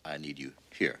 I need you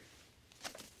here.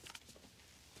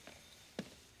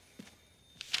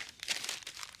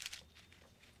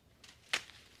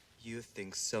 You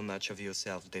think so much of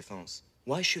yourself, Défense.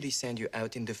 Why should he send you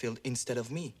out in the field instead of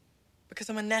me? Because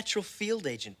I'm a natural field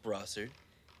agent, Brossard.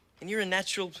 And you're a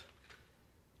natural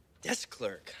desk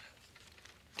clerk.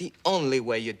 The only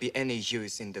way you'd be any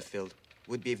use in the field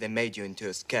would be if they made you into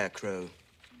a scarecrow.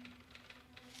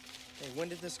 Hey, when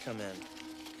did this come in?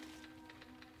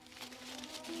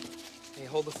 Hey,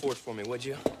 hold the fort for me, would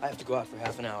you? I have to go out for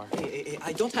half an hour. Hey,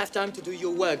 I don't have time to do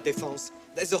your work, Défense.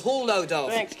 There's a whole load of...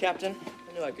 Thanks, Captain.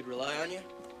 I knew I could rely on you.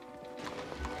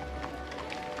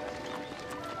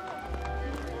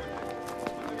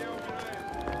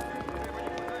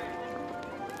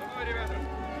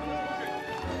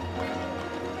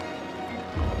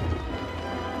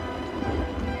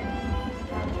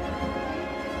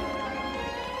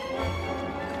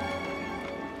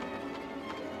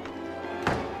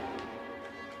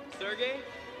 Sergey?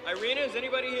 Irina, is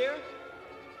anybody here?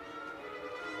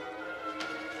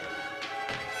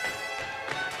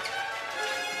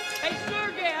 Hey,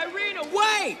 Sergey, Irina,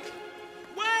 wait!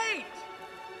 Wait!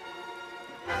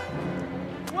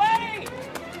 Wait!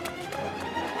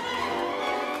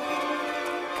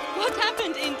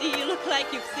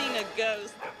 like you've seen a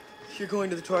ghost. You're going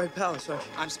to the Tory Palace, aren't you?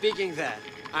 I'm speaking there.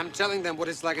 I'm telling them what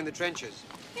it's like in the trenches.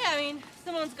 Yeah, I mean,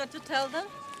 someone's got to tell them.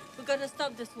 We've got to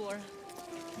stop this war.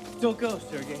 Don't go,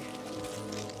 Sergei.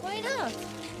 Why not?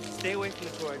 Stay away from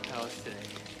the Tory Palace today.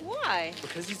 Why?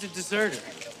 Because he's a deserter.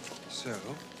 So?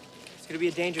 It's gonna be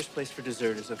a dangerous place for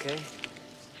deserters, okay?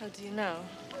 How do you know?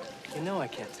 You know I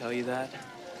can't tell you that.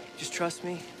 Just trust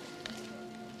me.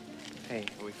 Hey,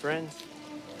 are we friends?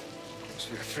 Of course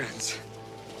we're friends.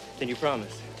 Then you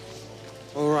promise.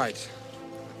 All right.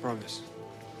 I promise.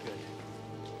 Good.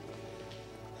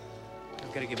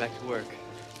 I've got to get back to work.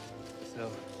 So,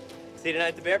 see you tonight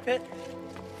at the Bear Pit?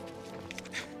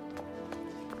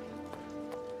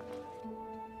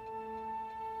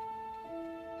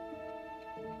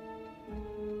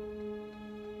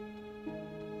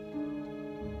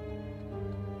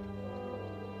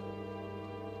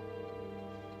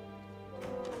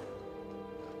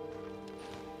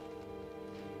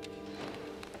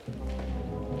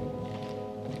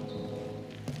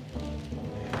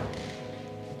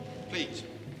 Please.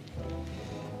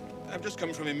 I've just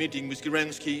come from a meeting with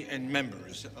Kerensky and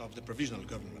members of the provisional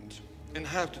government, and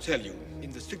have to tell you,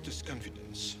 in the strictest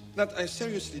confidence, that I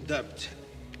seriously doubt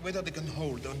whether they can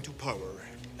hold on to power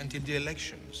until the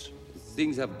elections.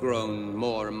 Things have grown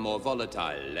more and more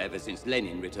volatile ever since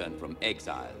Lenin returned from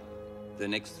exile. The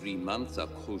next 3 months are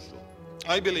crucial.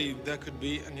 I believe there could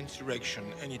be an insurrection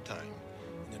any time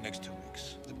in the next 2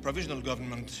 weeks. The provisional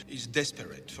government is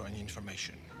desperate for any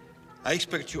information. I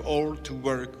expect you all to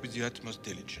work with the utmost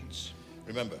diligence.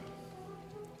 Remember,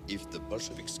 if the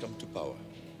Bolsheviks come to power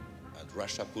and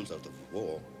Russia pulls out of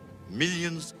war,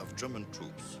 millions of German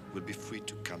troops will be free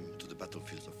to come to the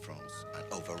battlefields of France and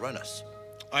overrun us.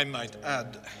 I might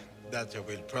add that there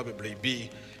will probably be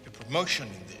a promotion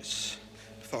in this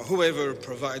for whoever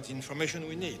provides the information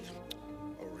we need,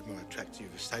 or a more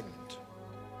attractive assignment.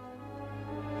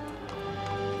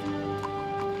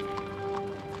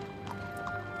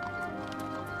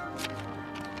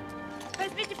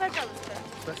 Возьмите, пожалуйста.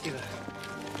 Спасибо.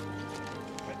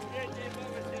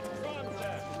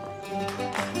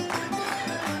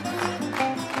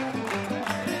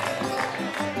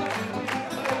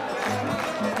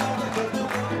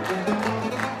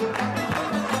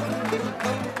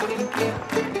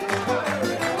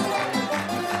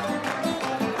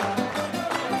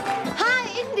 Hi,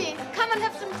 Indy. Come and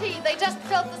have some tea. They just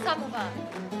filled the samovar.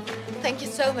 Thank you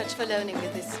so much for loaning me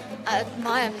this. I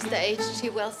admire Mr.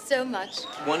 H.G. Wells so much.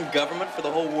 One government for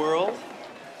the whole world?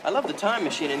 I love the time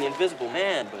machine and the invisible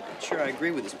man, but I'm sure I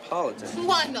agree with his politics.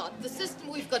 Why not? The system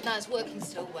we've got now is working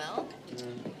so well.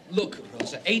 Look,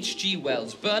 Rosa, H.G.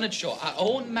 Wells, Bernard Shaw, our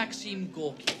own Maxim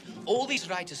Gorky. All these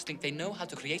writers think they know how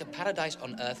to create a paradise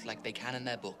on Earth like they can in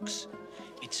their books.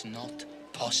 It's not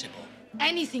possible.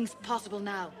 Anything's possible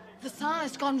now. The Tsar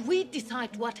is gone. We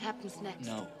decide what happens next.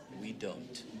 No, we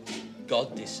don't.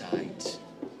 God decides.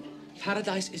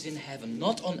 Paradise is in heaven,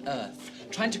 not on Earth.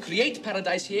 Trying to create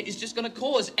paradise here is just going to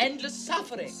cause endless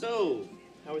suffering. So,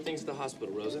 how are things at the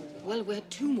hospital, Rosa? Well, we had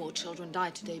 2 more children die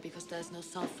today because there's no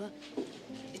sulfur.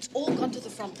 It's all gone to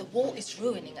the front. The war is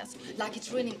ruining us, like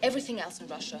it's ruining everything else in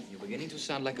Russia. You're beginning to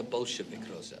sound like a Bolshevik,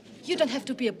 Rosa. You don't have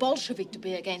to be a Bolshevik to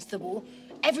be against the war.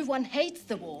 Everyone hates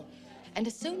the war. And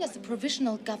as soon as the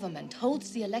provisional government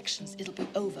holds the elections, it'll be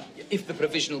over. If the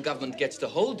provisional government gets to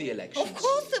hold the elections... Of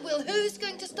course they will. Who's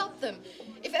going to stop them?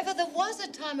 If ever there was a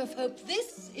time of hope,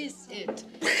 this is it.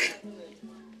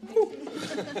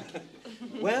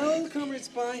 Well, Comrade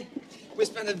Spy, we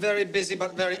spent a very busy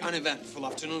but very uneventful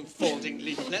afternoon folding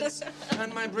leaflets,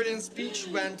 and my brilliant speech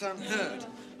went unheard.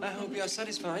 I hope you are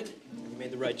satisfied. You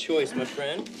made the right choice, my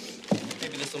friend.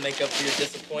 Maybe this will make up for your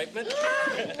disappointment.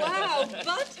 Wow,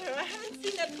 butter. I haven't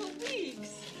seen that for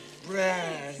weeks.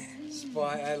 Brad,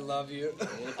 Spy, I love you. Well,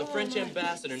 if the French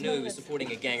ambassador knew he was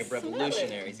supporting a gang of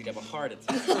revolutionaries, he'd have a heart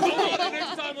attack.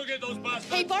 Next time we'll get those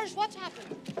bastards. Hey, Boris, what's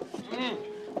happened?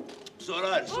 It's all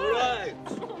right, it's all right.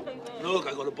 Look,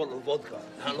 I got a bottle of vodka.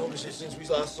 How long is it since we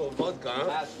last saw vodka, huh?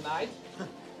 Last night.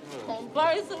 Oh,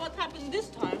 Boris, so what happened this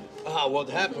time? What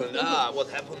happened? What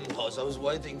happened was I was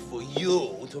waiting for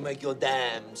you to make your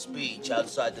damn speech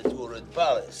outside the turret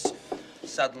palace.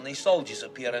 Suddenly, soldiers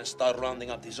appear and start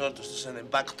rounding up deserters to send them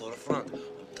back to the front. I'm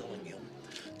telling you,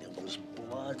 there was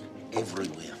blood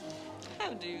everywhere.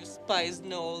 How do you spies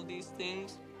know all these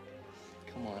things?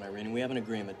 Come on, Irene, we have an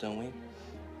agreement, don't we?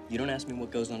 You don't ask me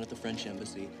what goes on at the French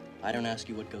embassy. I don't ask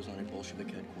you what goes on at Bolshevik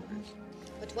headquarters.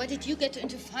 But why did you get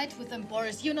into fight with them,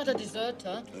 Boris? You're not a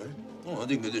deserter. Eh? Oh, I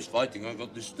didn't get this fighting. I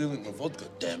got this stealing the vodka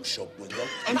damn shop window.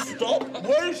 And stop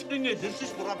wasting it. This is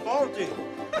for a party.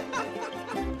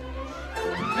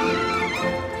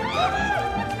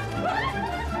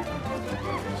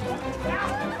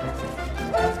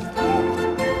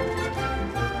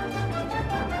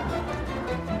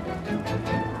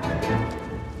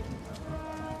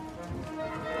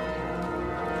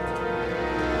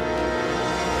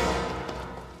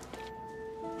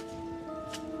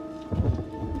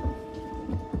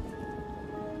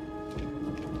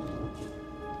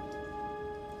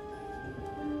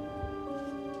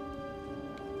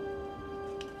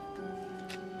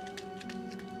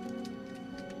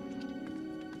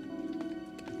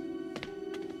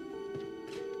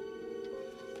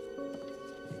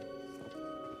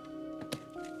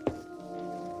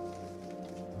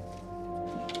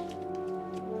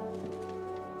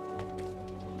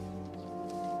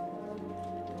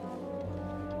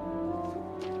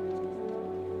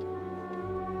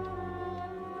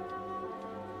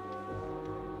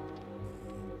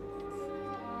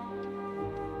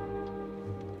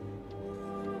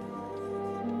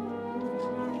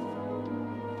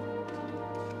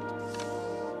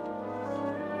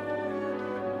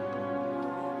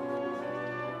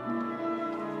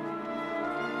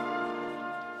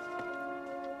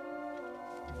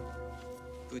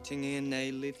 Putting in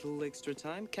a little extra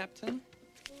time, Captain?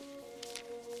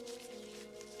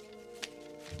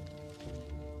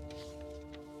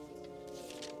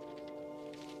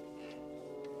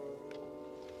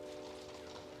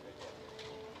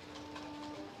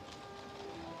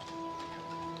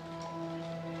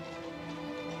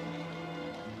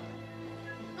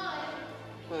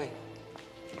 Hi.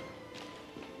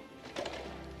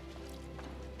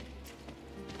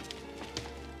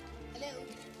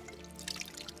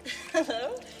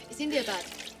 Hello. Is India bad?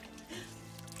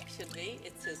 Should be.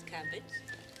 It says cabbage.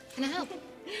 Can I help?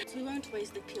 We won't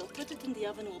waste the peel. Put it in the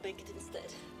oven, we'll bake it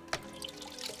instead.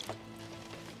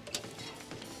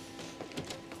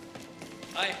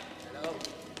 Hi. Hello.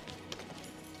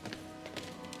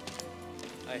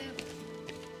 Hi.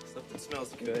 Something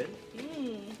smells good.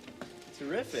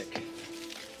 Terrific.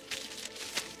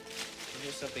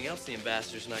 Here's something else the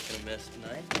ambassador's not gonna miss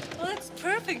tonight. Oh, that's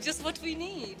perfect. Just what we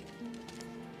need.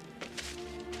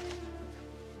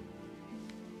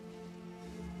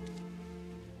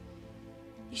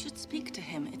 You should speak to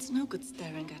him. It's no good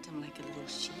staring at him like a little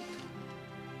sheep.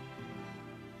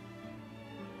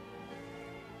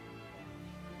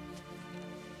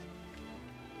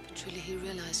 But truly he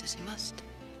realizes he must.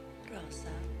 Rosa,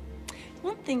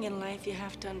 one thing in life you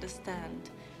have to understand.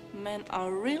 Men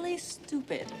are really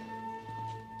stupid.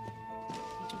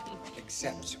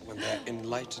 Except when they're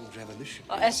enlightened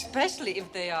revolutionaries. Especially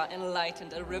if they are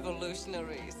enlightened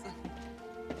revolutionaries.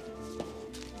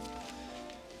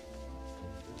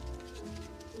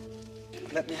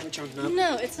 Let me have a chunk now.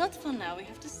 No, it's not for now. We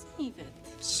have to save it.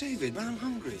 Save it, but I'm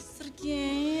hungry.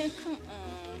 Sergei, come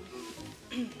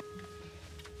on.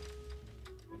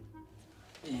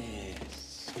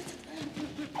 Yes.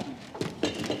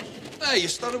 Hey, you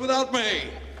started without me.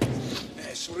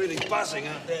 It's really buzzing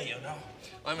out there, you know.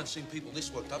 I haven't seen people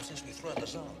this worked up since we threw out the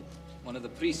Tsar. One of the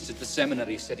priests at the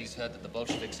seminary said he's heard that the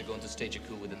Bolsheviks are going to stage a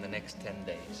coup within the next 10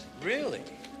 days. Really?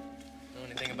 Know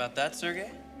anything about that,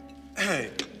 Sergei? Hey,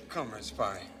 comrade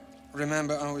spy.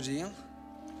 Remember our deal?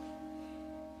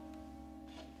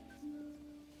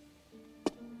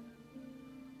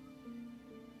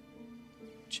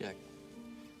 Check.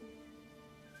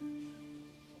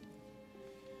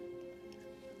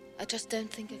 I just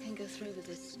don't think I can go through with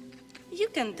this. You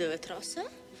can do it, Rosa.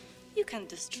 You can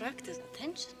distract his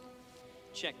attention.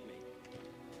 Checkmate.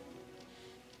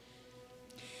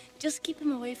 Just keep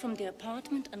him away from the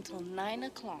apartment until 9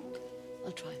 o'clock.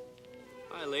 I'll try.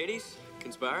 Hi, ladies.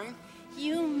 Conspiring?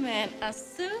 You men are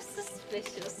so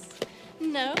suspicious.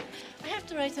 No, I have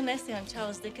to write an essay on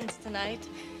Charles Dickens tonight.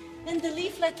 And the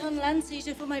leaflet on land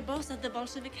seizure for my boss at the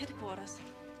Bolshevik headquarters.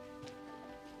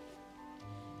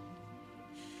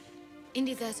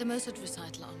 Indy, there's a Mozart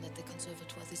recital on at the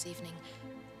conservatoire this evening.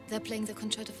 They're playing the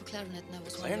concerto for clarinet, and I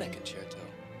was Clarinet wondering... concerto.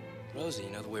 Rosie, you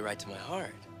know the way right to my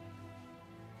heart.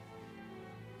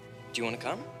 Do you want to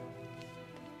come?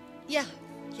 Yeah,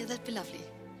 that'd be lovely.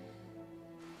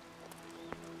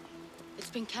 It's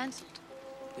been cancelled.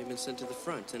 They've been sent to the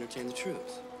front to entertain the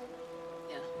troops.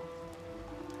 Yeah.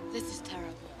 This is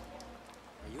terrible.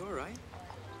 Are you all right?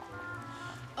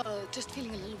 Oh, just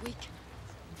feeling a little weak.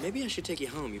 Maybe I should take you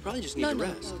home. You probably just need to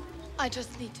rest. No. I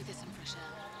just need to get some fresh air.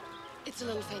 It's a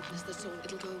little faintness, that's all.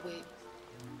 It'll go away.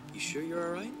 You sure you're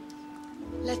all right?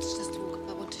 Let's just walk.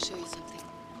 I want to show you something.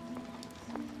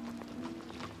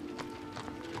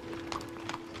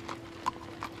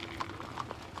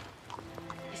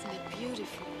 Isn't it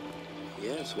beautiful?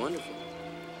 Yeah, it's wonderful.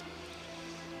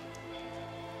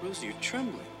 Rosie, you're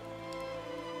trembling.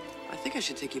 I think I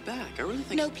should take you back. I really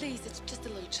think... No, please. It's just a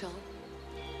little chill.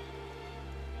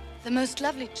 The most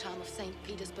lovely charm of St.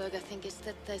 Petersburg, I think, is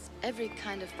that there's every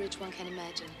kind of bridge one can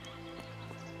imagine.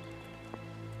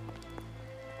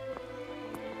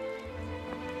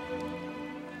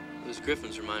 Those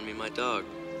griffins remind me of my dog.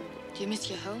 Do you miss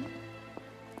your home?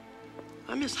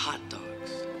 I miss hot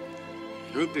dogs,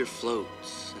 and root beer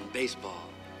floats, and baseball.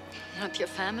 Not your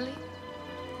family?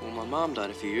 Well, my mom died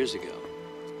a few years ago.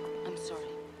 I'm sorry.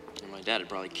 And my dad would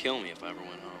probably kill me if I ever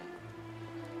went home.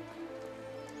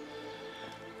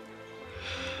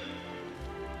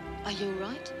 Are you all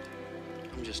right?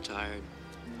 I'm just tired.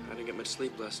 I didn't get much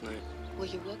sleep last night. Were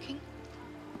you working?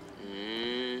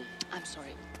 I'm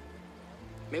sorry.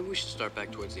 Maybe we should start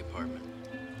back towards the apartment.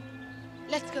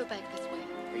 Let's go back this way.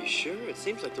 Are you sure? It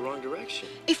seems like the wrong direction.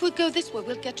 If we go this way,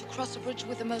 we'll get to cross a bridge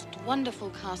with the most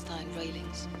wonderful cast iron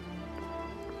railings.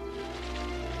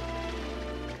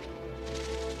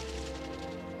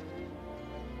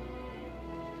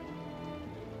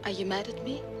 Are you mad at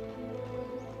me?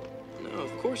 No,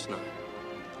 of course not.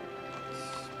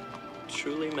 It's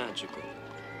truly magical.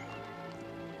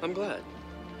 I'm glad.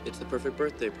 It's the perfect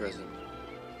birthday present.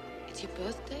 It's your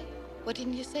birthday? Why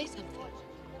didn't you say something?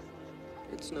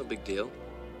 It's no big deal.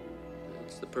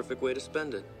 It's the perfect way to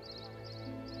spend it.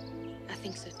 I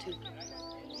think so too.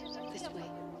 This way.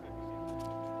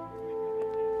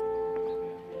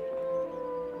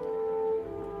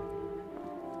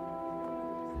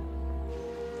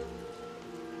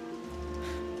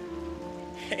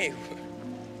 Hey,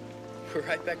 we're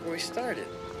right back where we started.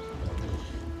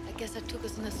 I guess I took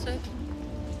us in a circle.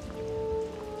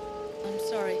 I'm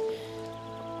sorry.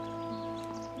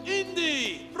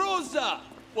 Indy! Rosa!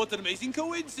 What an amazing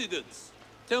coincidence!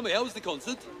 Tell me, how was the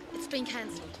concert? It's been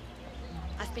cancelled.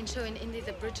 I've been showing Indy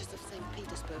the bridges of St.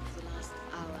 Petersburg for the last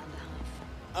hour and a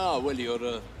half. Ah, well, you're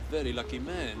a very lucky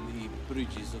man. The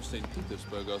bridges of St.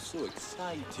 Petersburg are so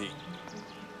exciting.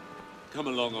 Come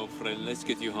along, old friend. Let's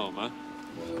get you home, huh?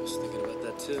 I was thinking about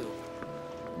that, too.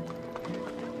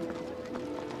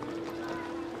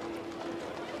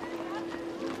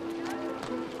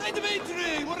 Hey,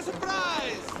 Dmitri! What a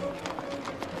surprise!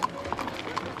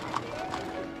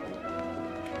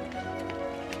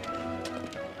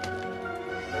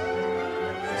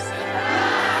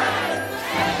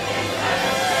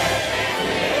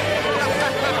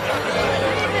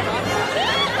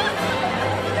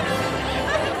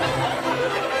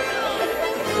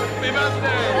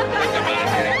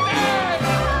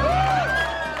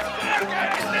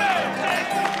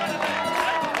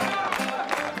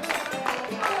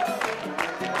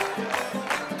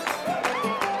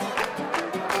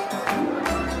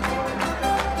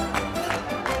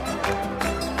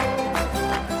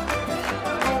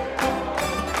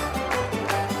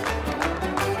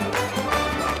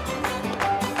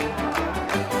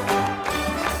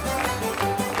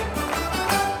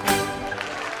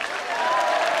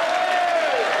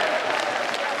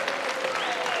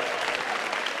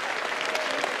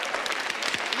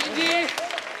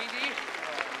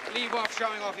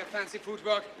 Showing off your fancy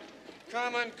footwork.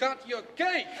 Come and cut your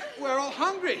cake. We're all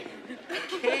hungry.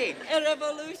 A cake? A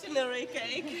revolutionary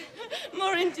cake.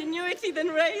 More ingenuity than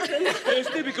raisins. It's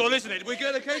typical, isn't it? We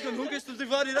get a cake and who gets to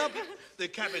divide it up? The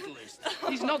capitalist.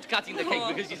 He's not cutting the cake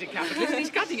because he's a capitalist. He's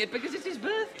cutting it because it's his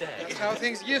birthday. That's how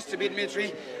things used to be,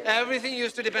 Dmitri. Everything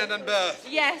used to depend on birth.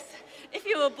 Yes. If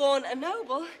you were born a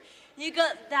noble, you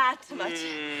got that much.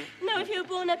 No, if you were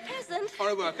born a peasant... Or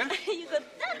a worker. You got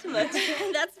that much.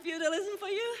 That's feudalism for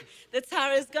you. The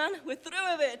Tsar is gone. We're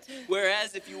through with it.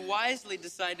 Whereas if you wisely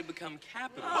decide to become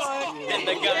capitalist, then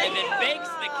the guy that bakes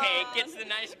the cake gets the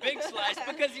nice big slice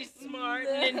because he's smart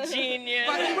and ingenious.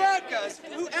 But the workers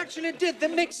who actually did the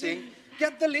mixing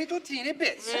get the little teeny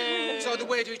bits. So the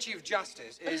way to achieve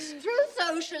justice is... Through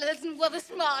socialism, where the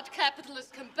smart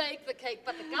capitalist can bake the cake,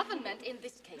 but the government, in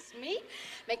this case me,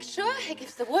 makes sure he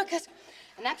gives the workers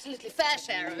an absolutely fair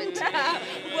share of it.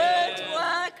 Won't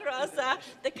work, Rosa.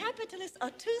 The capitalists are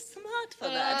too smart for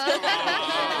that.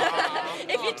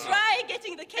 If you try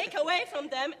getting the cake away from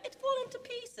them, it falls into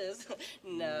pieces.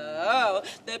 No,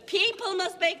 the people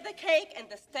must bake the cake and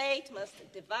the state must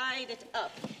divide it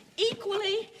up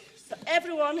equally so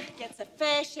everyone gets a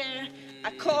fair share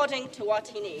according to what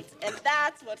he needs. And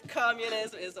that's what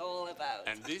communism is all about.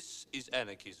 And this is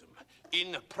anarchism.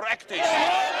 In practice.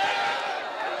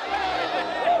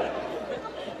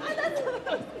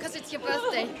 Because it's your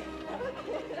birthday.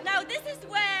 Now, this is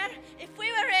where, if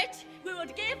we were rich, we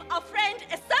would give our friend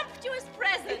a sumptuous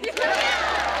present. But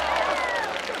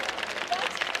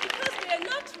because we are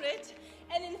not rich,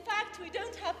 and in fact we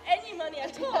don't have any money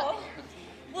at all,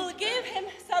 we'll give him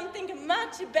something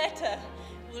much better.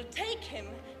 We'll take him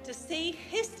to see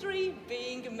history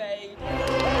being made.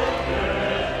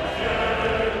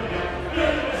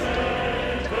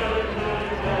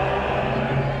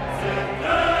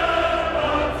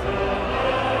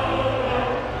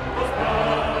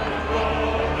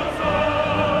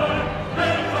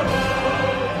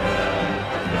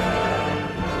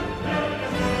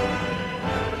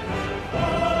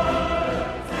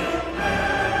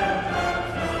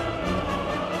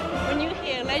 When you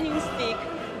hear Lenin speak,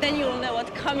 then you'll know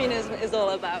what communism is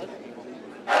all about.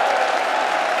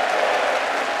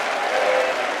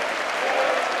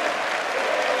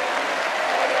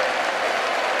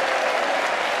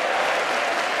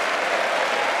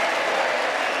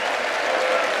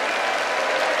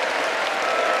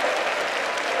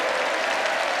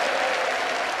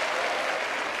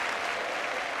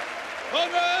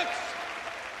 Comrades,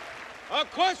 a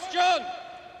question.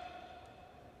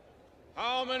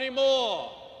 How many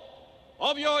more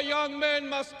of your young men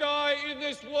must die in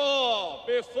this war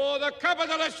before the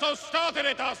capitalists who started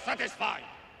it are satisfied?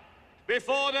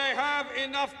 Before they have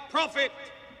enough profit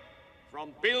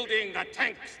from building the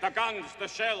tanks, the guns, the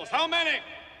shells? How many?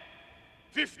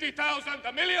 50,000,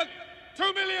 a million,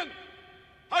 2 million.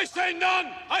 I say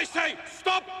none. I say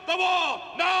stop the war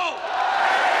now.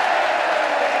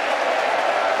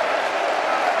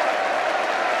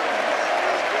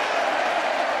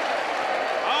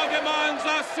 Our demands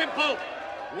are simple.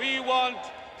 We want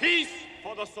peace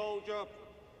for the soldier.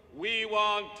 We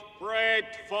want bread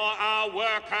for our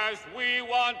workers. We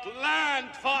want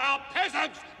land for our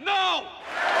peasants. No!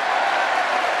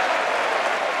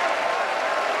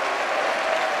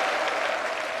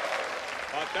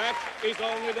 But that is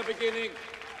only the beginning.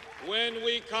 When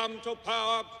we come to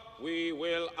power, we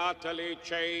will utterly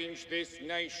change this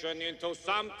nation into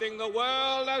something the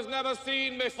world has never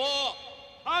seen before.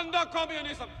 Under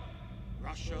communism,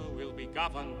 Russia will be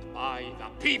governed by the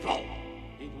people.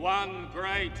 In one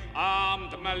great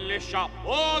armed militia,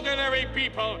 ordinary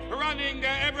people running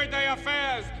their everyday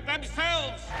affairs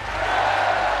themselves.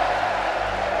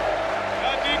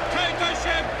 The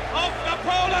dictatorship of the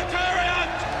proletariat!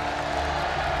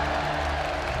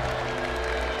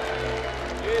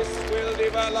 This will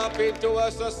develop into a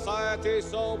society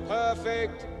so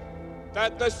perfect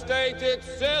that the state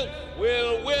itself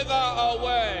will wither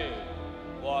away.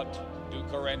 What do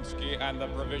Kerensky and the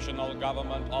provisional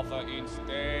government offer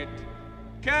instead?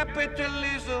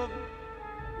 Capitalism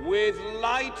with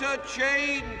lighter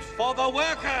chains for the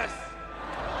workers.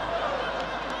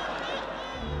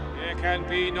 There can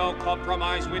be no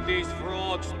compromise with these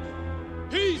frauds.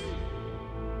 Peace,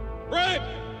 bread,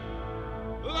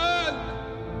 land.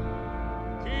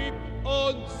 Keep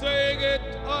on saying it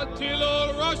until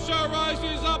all Russia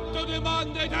rises up to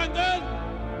demand it, and then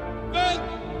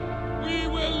we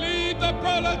will lead the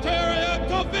proletariat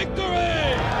to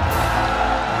victory!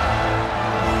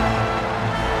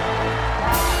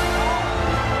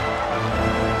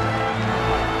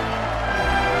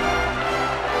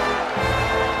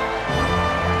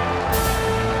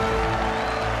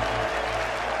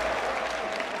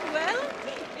 Well,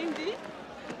 indeed.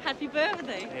 Happy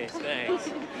birthday. Hey, thanks.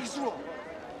 He's wrong.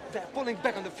 They're pulling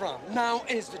back on the front. Now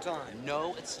is the time.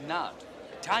 No, it's not.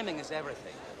 Timing is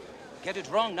everything. Get it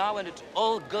wrong now and it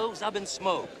all goes up in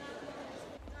smoke.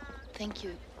 Thank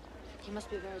you. You must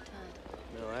be very tired.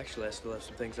 No, actually, I still have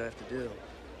some things I have to do.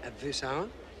 At this hour?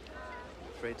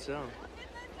 Afraid so.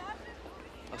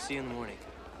 I'll see you in the morning.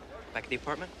 Back at the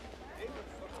apartment?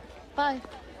 Bye.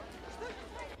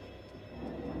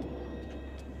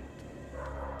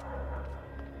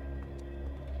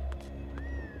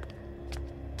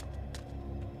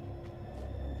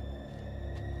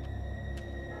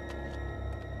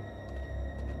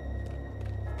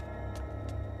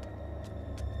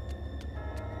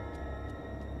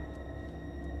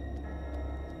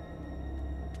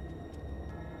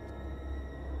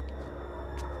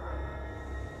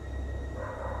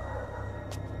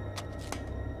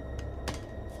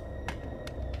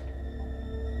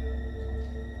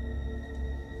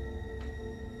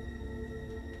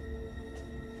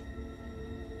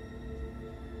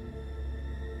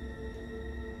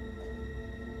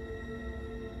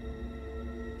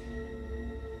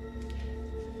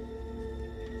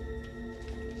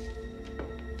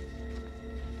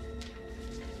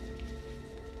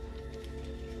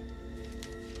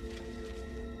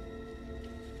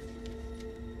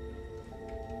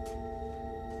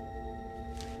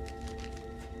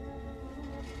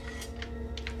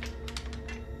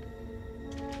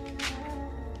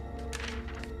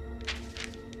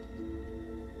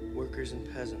 Workers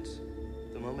and peasants,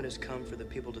 the moment has come for the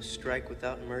people to strike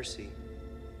without mercy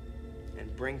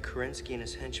and bring Kerensky and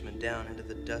his henchmen down into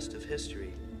the dust of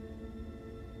history.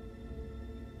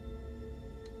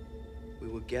 We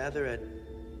will gather at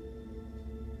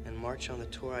and march on the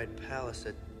Tauride Palace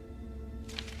at...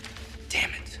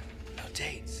 Damn it! No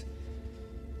dates.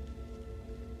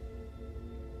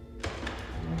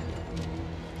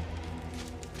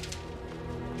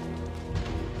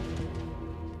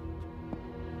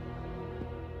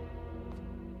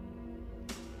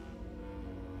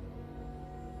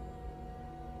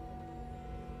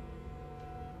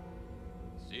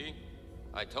 See?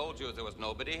 I told you there was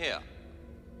nobody here.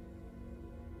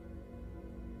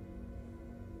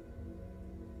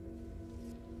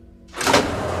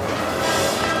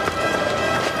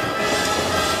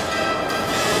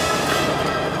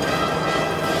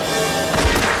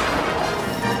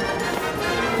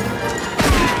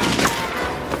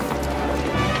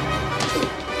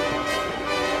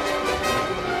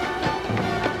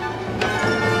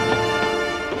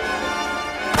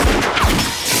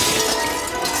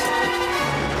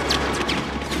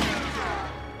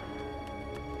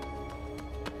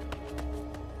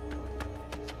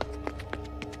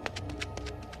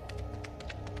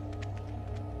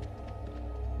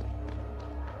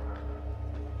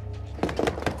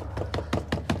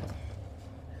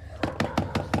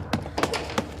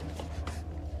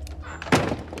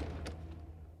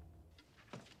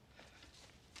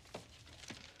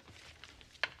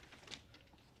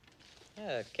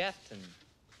 Captain.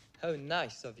 How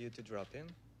nice of you to drop in.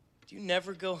 Do you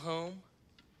never go home?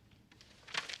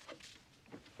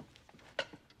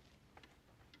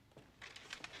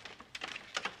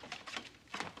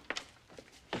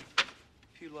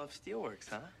 You love steelworks,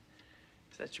 huh?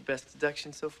 Is that your best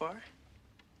deduction so far?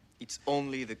 It's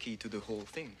only the key to the whole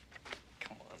thing.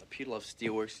 Come on, the Putilov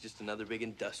Steelworks is just another big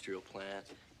industrial plant.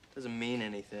 Doesn't mean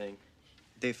anything.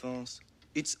 Défense.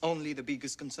 It's only the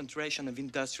biggest concentration of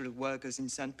industrial workers in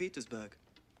St. Petersburg.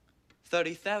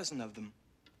 30,000 of them.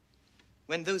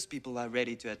 When those people are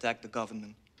ready to attack the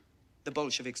government, the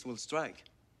Bolsheviks will strike.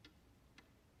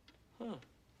 Huh.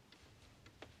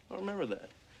 I don't remember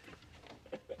that.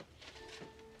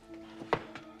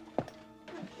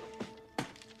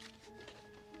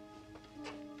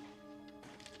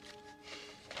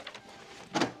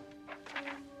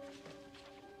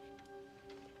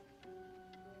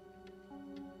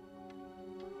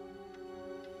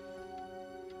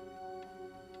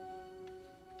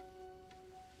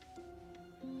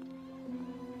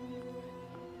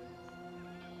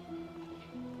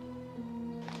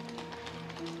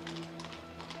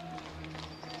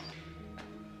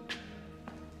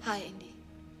 Hi, Indy.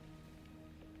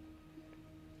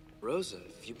 Rosa,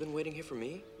 have you been waiting here for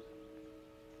me?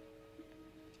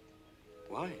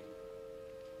 Why?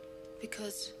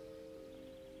 Because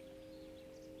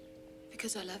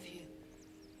I love you.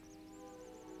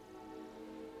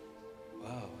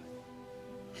 Wow.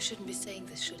 I shouldn't be saying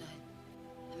this, should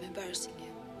I? I'm embarrassing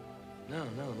you. No.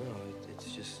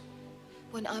 It's just...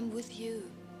 When I'm with you,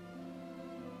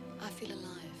 I feel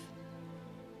alive.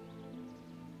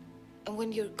 And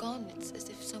when you're gone, it's as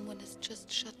if someone has just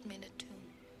shut me in a tomb.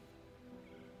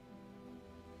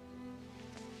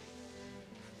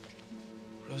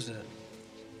 Rosa...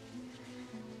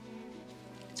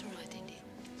 It's all right, Indy.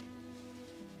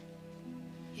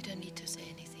 You don't need to say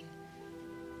anything.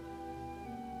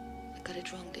 I got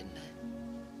it wrong, didn't I?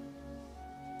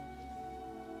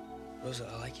 Rosa,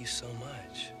 I like you so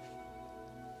much.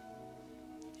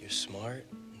 You're smart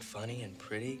and funny and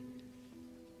pretty.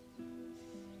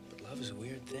 But love is a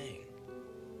weird thing.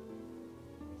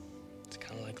 It's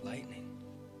kind of like lightning.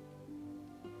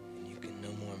 And you can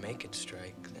no more make it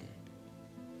strike than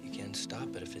you can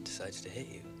stop it if it decides to hit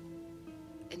you.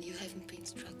 And you haven't been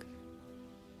struck.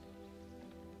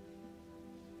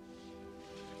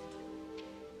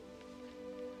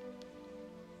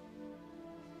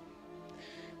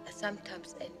 I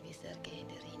sometimes envy Sergei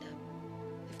and Irina.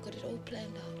 They've got it all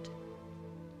planned out.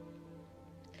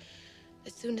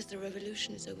 As soon as the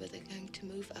revolution is over, they're going to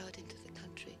move out into the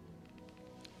country.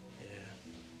 Yeah,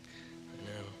 I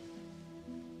know.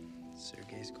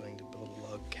 Sergei's going to build a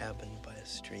log cabin by a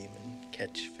stream and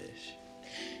catch fish.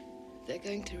 They're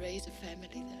going to raise a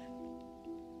family there.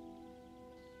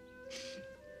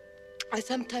 I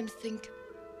sometimes think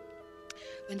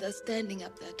when they're standing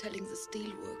up there telling the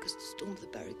steel workers to storm the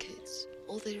barricades,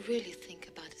 all they really think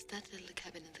about is that little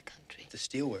cabin in the country. The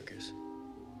steel workers.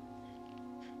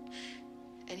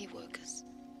 Any workers.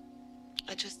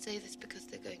 I just say this because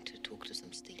they're going to talk to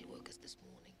some steel workers this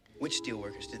morning. Which steel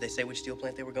workers? Did they say which steel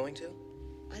plant they were going to?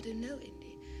 I don't know,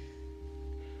 Indy.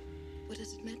 What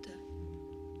does it matter?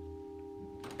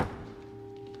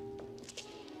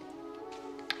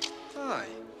 Hi.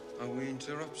 Are we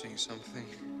interrupting something?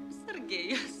 Sergei,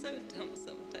 you're so dumb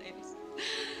sometimes.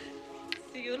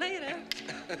 See you later.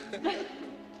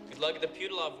 Good luck at the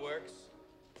Putilov works.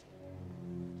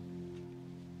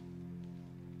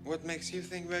 What makes you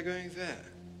think we're going there?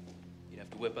 You'd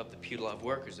have to whip up the Putilov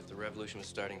workers if the revolution was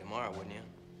starting tomorrow, wouldn't you?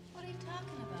 What are you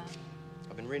talking about?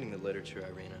 I've been reading the literature,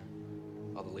 Irina.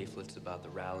 All the leaflets about the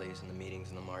rallies and the meetings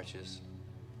and the marches.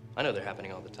 I know they're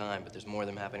happening all the time, but there's more of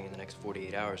them happening in the next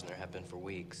 48 hours than there have been for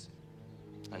weeks.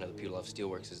 I know the Putilov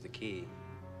Steelworks is the key.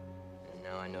 And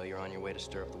now I know you're on your way to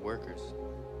stir up the workers.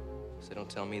 So don't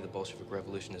tell me the Bolshevik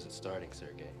Revolution isn't starting,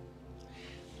 Sergei.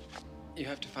 You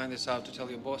have to find this out to tell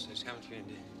your bosses, haven't you,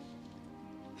 Indy?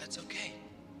 That's okay.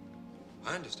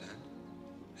 I understand.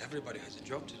 Everybody has a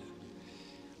job to do.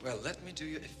 Well, let me do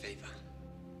you a favor.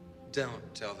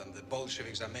 Don't tell them the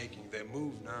Bolsheviks are making their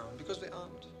move now, because they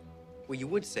aren't. Well, you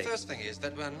would say... First thing is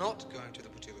that we're not going to the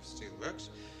Putilov Steelworks.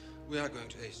 We are going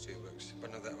to A Steelworks,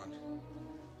 but not that one.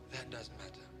 That doesn't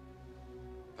matter.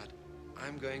 But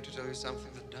I'm going to tell you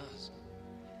something that does.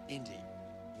 Indy,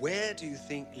 where do you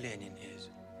think Lenin is?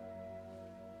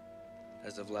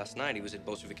 As of last night, he was at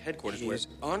Bolshevik headquarters. He is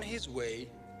on his way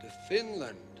to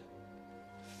Finland.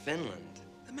 Finland?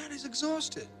 The man is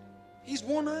exhausted. He's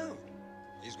worn out.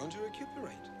 He's going to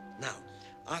recuperate. Now,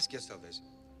 ask yourself this.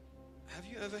 Have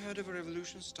you ever heard of a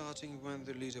revolution starting when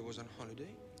the leader was on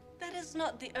holiday? That is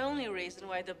not the only reason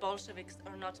why the Bolsheviks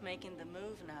are not making the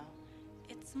move now.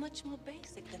 It's much more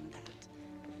basic than that.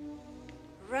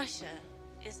 Russia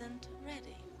isn't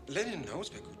ready. Lenin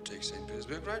knows we could take St.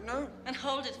 Petersburg right now. And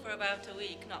hold it for about a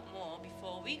week, not more,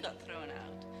 before we got thrown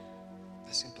out.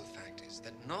 The simple fact is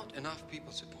that not enough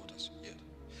people support us yet.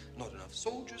 Not enough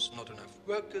soldiers, not enough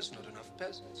workers, not enough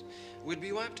peasants. We'll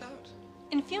be wiped out.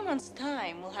 In a few months'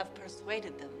 time, we'll have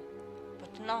persuaded them,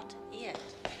 but not yet.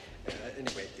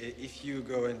 Anyway, if you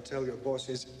go and tell your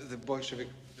bosses the Bolshevik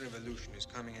revolution is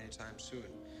coming anytime soon,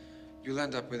 you'll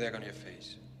end up with egg on your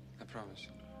face. I promise.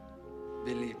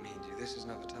 Believe me, this is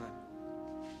not the time.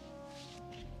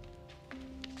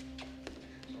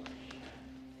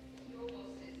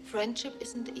 Friendship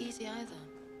isn't easy either.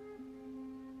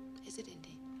 Is it,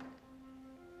 Indy?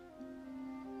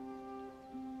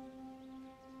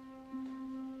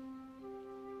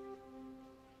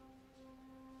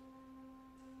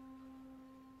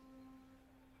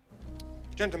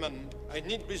 Gentlemen, I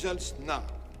need results now.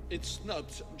 It's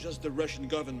not just the Russian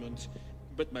government,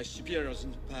 but my superiors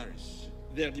in Paris.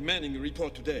 They're demanding a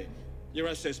report today. Your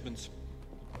assessments.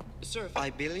 Sir, I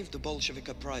believe the Bolshevik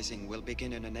uprising will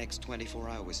begin in the next 24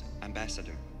 hours,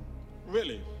 Ambassador.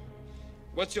 Really?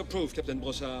 What's your proof, Captain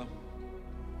Brossard?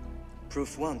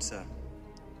 Proof 1, sir.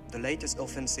 The latest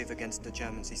offensive against the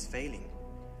Germans is failing,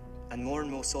 and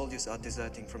more soldiers are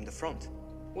deserting from the front.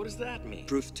 What does that mean?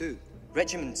 Proof 2.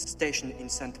 Regiments stationed in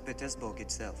St. Petersburg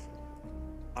itself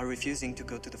are refusing to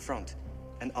go to the front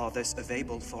and are thus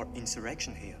available for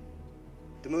insurrection here.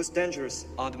 The most dangerous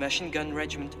are the machine gun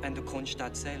regiment and the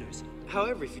Kronstadt sailors.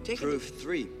 However, if you take Proof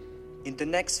 3. In the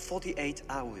next 48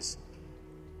 hours,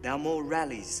 there are more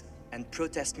rallies and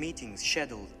protest meetings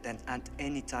scheduled than at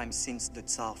any time since the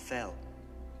Tsar fell.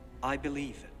 I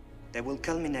believe they will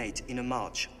culminate in a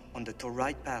march on the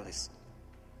Tauride Palace,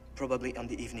 probably on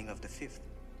the evening of the 5th.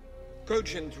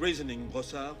 Cogent reasoning,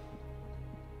 Brossard.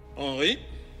 Henri,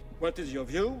 what is your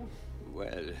view?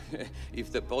 Well,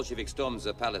 if the Bolshevik storms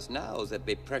the palace now, there'd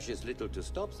be precious little to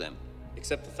stop them.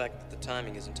 Except the fact that the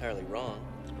timing is entirely wrong.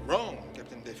 Wrong,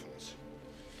 Captain Defense.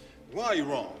 Why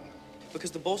wrong?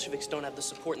 Because the Bolsheviks don't have the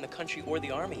support in the country or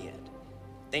the army yet.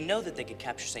 They know that they could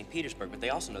capture St. Petersburg, but they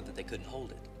also know that they couldn't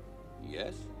hold it.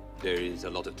 Yes, there is a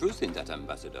lot of truth in that,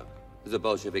 Ambassador. The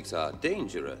Bolsheviks are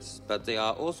dangerous, but they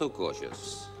are also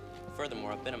cautious.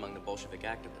 Furthermore, I've been among the Bolshevik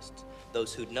activists,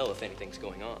 those who'd know if anything's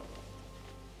going on.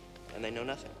 And they know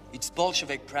nothing. It's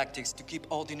Bolshevik practice to keep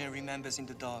ordinary members in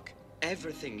the dark.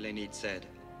 Everything Lenin said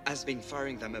has been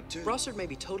firing them up too. Brossard may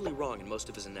be totally wrong in most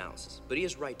of his analysis, but he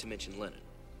is right to mention Lenin.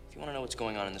 If you want to know what's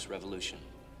going on in this revolution,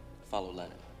 follow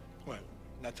Lenin. Well,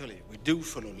 naturally, we do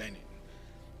follow Lenin.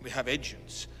 We have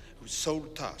agents whose sole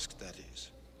task that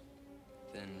is.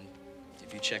 Then,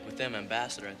 if you check with them,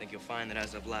 Ambassador, I think you'll find that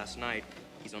as of last night,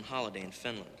 he's on holiday in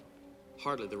Finland.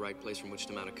 Hardly the right place from which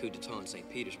to mount a coup d'etat in St.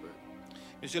 Petersburg.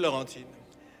 Monsieur Laurentine,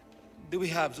 do we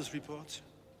have those reports?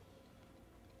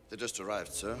 They just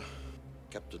arrived, sir.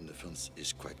 Captain Defense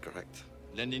is quite correct.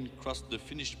 Lenin crossed the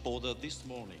Finnish border this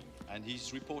morning, and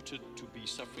he's reported to be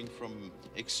suffering from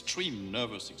extreme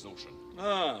nervous exhaustion.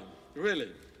 Ah,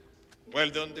 really? Well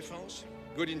done, Defense.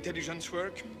 Good intelligence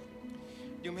work.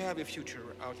 You may have a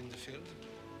future out in the field.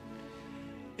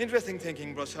 Interesting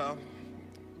thinking, Brossard.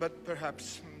 But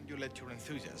perhaps you let your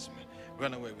enthusiasm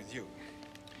run away with you.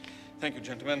 Thank you,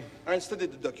 gentlemen. I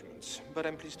studied the documents, but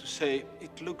I'm pleased to say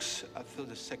it looks as though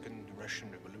the Second Russian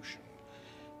Revolution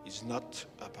is not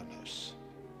upon us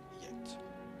yet.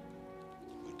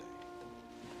 Good day.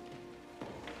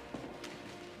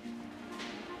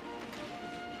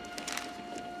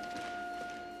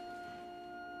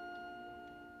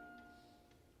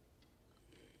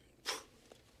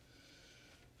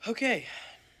 Okay,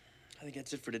 I think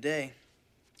that's it for today.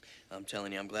 I'm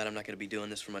telling you, I'm glad I'm not going to be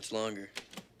doing this for much longer.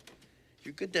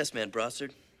 You're a good desk man,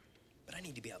 Brossard, but I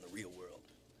need to be out in the real world.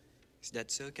 Is that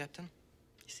so, Captain?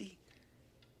 You see,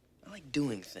 I like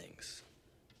doing things,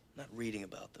 not reading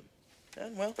about them.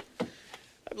 And, well,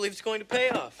 I believe it's going to pay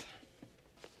off.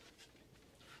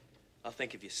 I'll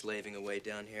think of you slaving away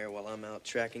down here while I'm out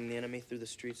tracking the enemy through the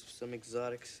streets of some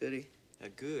exotic city.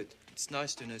 Good. It's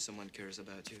nice to know someone cares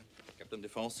about you. Captain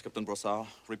Defense, Captain Brossard,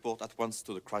 report at once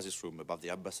to the crisis room above the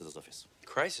ambassador's office.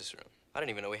 Crisis room? I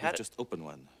didn't even know we had it. Just opened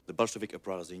one. The Bolshevik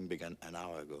uprising began an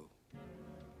hour ago.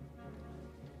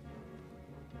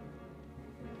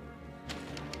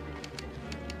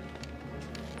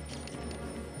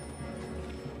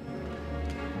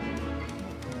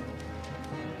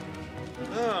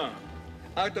 Ah,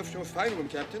 out of your fine room,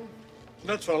 Captain.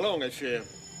 Not for long, I fear.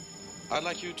 I'd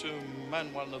like you to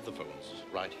man one of the phones,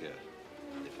 right here.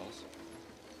 Defense.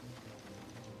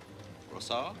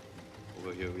 Brossard,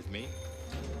 over here with me.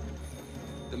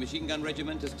 The machine gun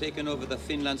regiment has taken over the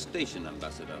Finland station,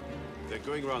 Ambassador. They're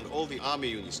going around all the army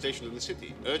units stationed in the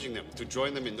city, urging them to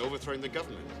join them in overthrowing the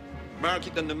government. Mark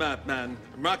it on the map, man.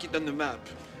 Mark it on the map.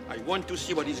 I want to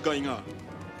see what is going on.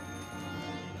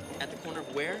 At the corner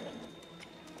of where?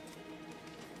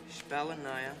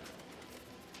 Spalanaya.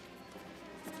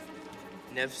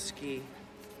 Nevsky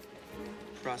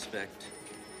Prospect.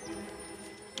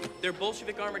 There are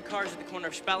Bolshevik armored cars at the corner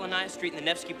of Spalanaya Street and the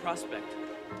Nevsky Prospect.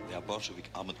 There are Bolshevik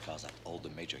armored cars at all the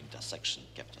major intersections,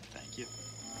 Captain. Thank you.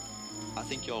 I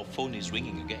think your phone is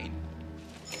ringing again.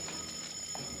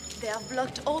 They have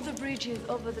blocked all the bridges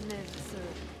over the Neva, sir.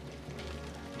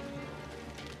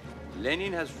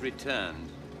 Lenin has returned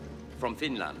from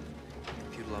Finland.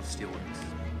 Putilov Steelworks.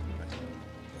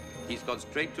 He's gone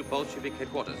straight to Bolshevik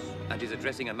headquarters and is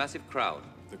addressing a massive crowd.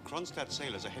 The Kronstadt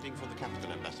sailors are heading for the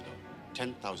capital, Ambassador.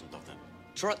 10,000 of them.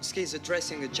 Trotsky is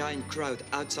addressing a giant crowd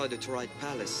outside the Tauride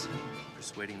Palace.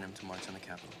 Persuading them to march on the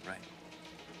capital, right?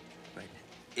 Right.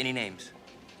 Any names?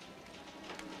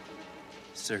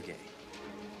 Sergei.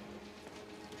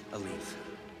 Aliyev.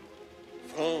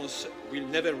 France will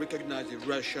never recognize a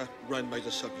Russia run by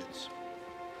the Soviets.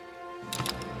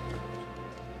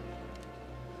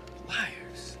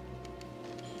 Liars.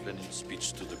 Lenin's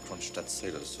speech to the Kronstadt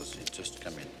sailors has just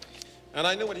come in. And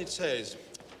I know what it says.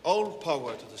 All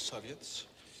power to the Soviets.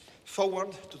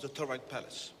 Forward to the Tauride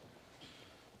Palace.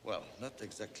 Well, not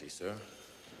exactly, sir.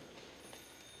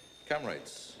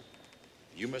 Comrades,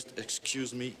 you must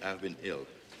excuse me, I've been ill.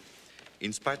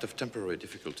 In spite of temporary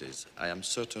difficulties, I am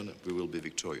certain we will be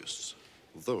victorious.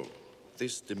 Though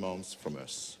this demands from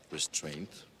us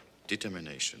restraint,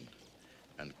 determination,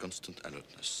 and constant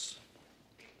alertness.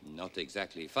 Not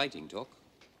exactly fighting talk.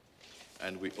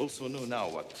 And we also know now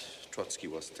what Trotsky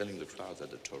was telling the crowds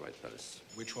at the Tauride Palace.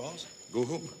 Which was? Go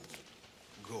home.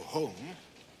 Go home?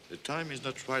 The time is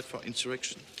not right for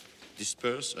insurrection.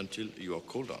 Disperse until you are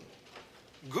called on.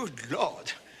 Good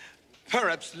Lord.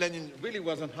 Perhaps Lenin really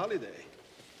was on holiday.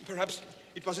 Perhaps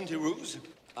it wasn't a ruse.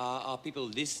 Are people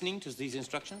listening to these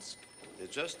instructions? They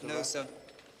just... No, sir.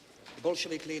 The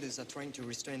Bolshevik leaders are trying to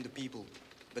restrain the people,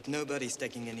 but nobody's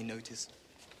taking any notice.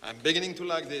 I'm beginning to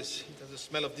like this. It has a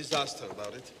smell of disaster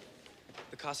about it.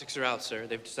 The Cossacks are out, sir.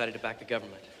 They've decided to back the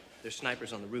government. There's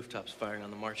snipers on the rooftops firing on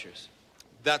the marchers.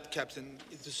 That, Captain,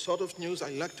 is the sort of news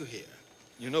I like to hear.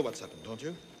 You know what's happened, don't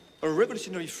you? Our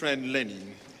revolutionary friend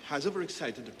Lenin has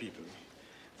overexcited the people.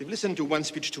 They've listened to one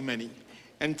speech too many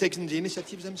and taken the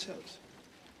initiative themselves.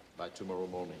 By tomorrow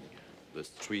morning, the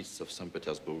streets of St.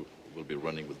 Petersburg will be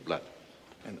running with blood.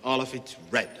 And all of it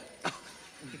red.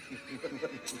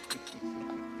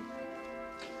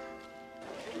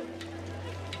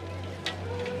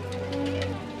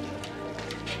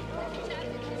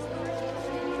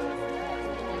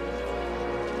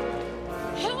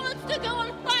 Who wants to go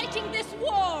on fighting this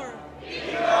war?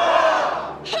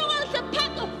 Who wants a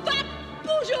pack of fat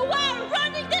bourgeois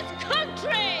running this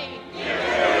country?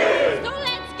 So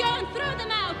let's go and throw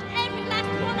them out, every last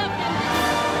one of them.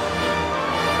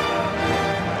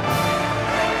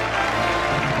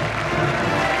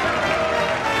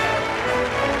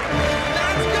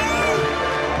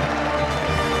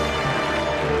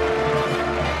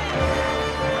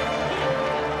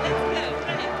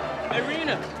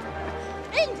 Irina!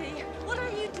 Indy, what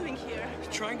are you doing here?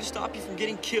 Trying to stop you from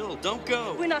getting killed. Don't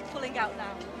go. We're not pulling out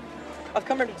now. I've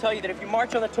come here to tell you that if you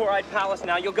march on the Tauride Palace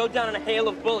now, you'll go down in a hail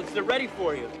of bullets. They're ready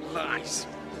for you. Lies.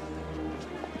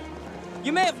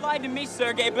 You may have lied to me,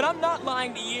 Sergei, but I'm not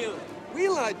lying to you. We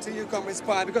lied to you, Comrade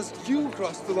Spy, because you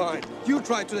crossed the line. You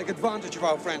tried to take advantage of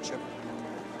our friendship.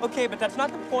 Okay, but that's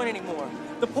not the point anymore.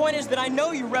 The point is that I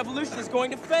know your revolution is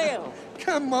going to fail.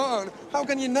 Come on, how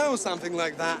can you know something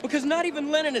like that? Because not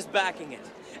even Lenin is backing it.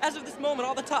 As of this moment,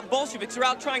 all the top Bolsheviks are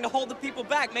out trying to hold the people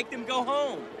back, make them go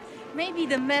home. Maybe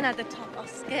the men at the top are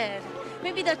scared.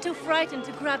 Maybe they're too frightened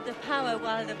to grab the power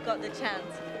while they've got the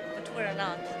chance. But we're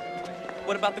not.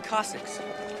 What about the Cossacks?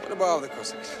 What about the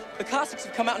Cossacks? The Cossacks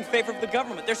have come out in favor of the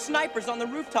government. There's snipers on the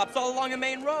rooftops all along the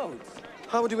main roads.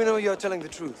 How do we know you're telling the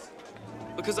truth?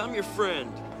 Because I'm your friend.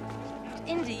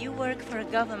 Indy, you work for a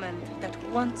government that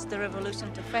wants the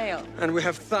revolution to fail. And we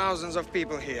have thousands of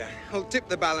people here who'll tip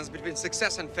the balance between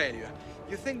success and failure.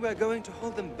 You think we're going to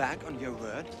hold them back on your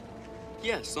word?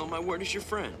 Yes, on my word as your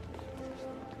friend.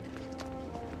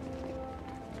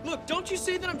 Look, don't you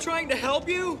see that I'm trying to help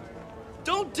you?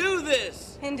 Don't do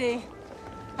this! Indy,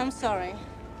 I'm sorry,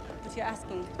 but you're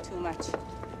asking too much.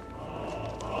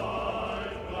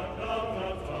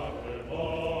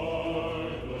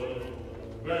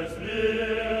 Bez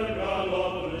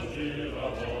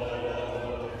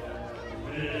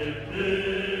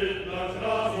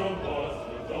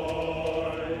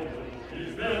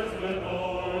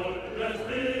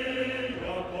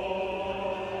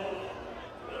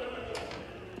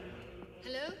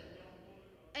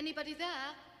Anybody there?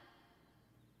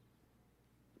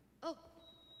 Oh.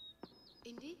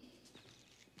 Indy?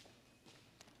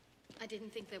 I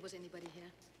didn't think there was anybody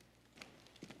here.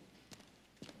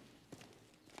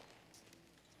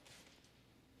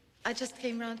 I just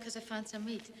came round because I found some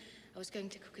meat. I was going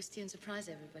to cook a stew and surprise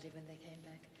everybody when they came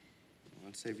back.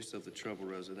 Well, save yourself the trouble,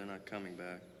 Rosa. They're not coming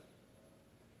back.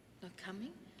 Not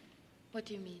coming? What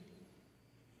do you mean?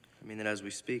 I mean that as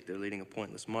we speak, they're leading a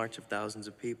pointless march of thousands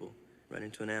of people right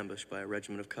into an ambush by a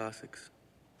regiment of Cossacks.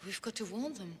 We've got to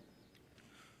warn them.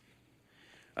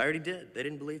 I already did. They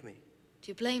didn't believe me.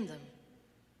 Do you blame them?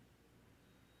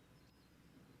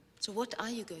 So what are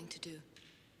you going to do?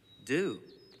 Do?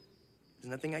 There's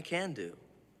nothing I can do.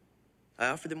 I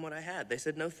offered them what I had. They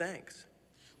said no thanks.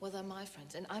 Well, they're my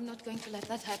friends, and I'm not going to let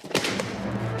that happen.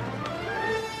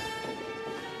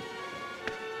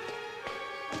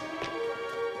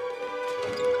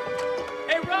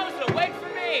 Hey, Rosa, wait for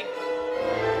me!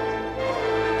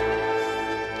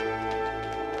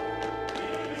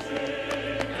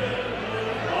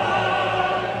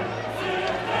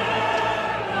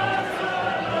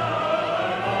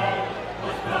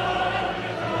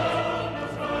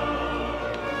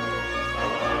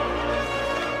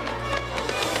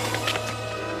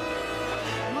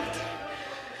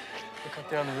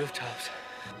 They're on the rooftops.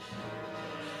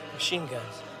 Machine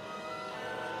guns.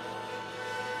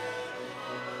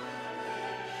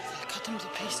 They'll cut them to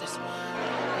pieces.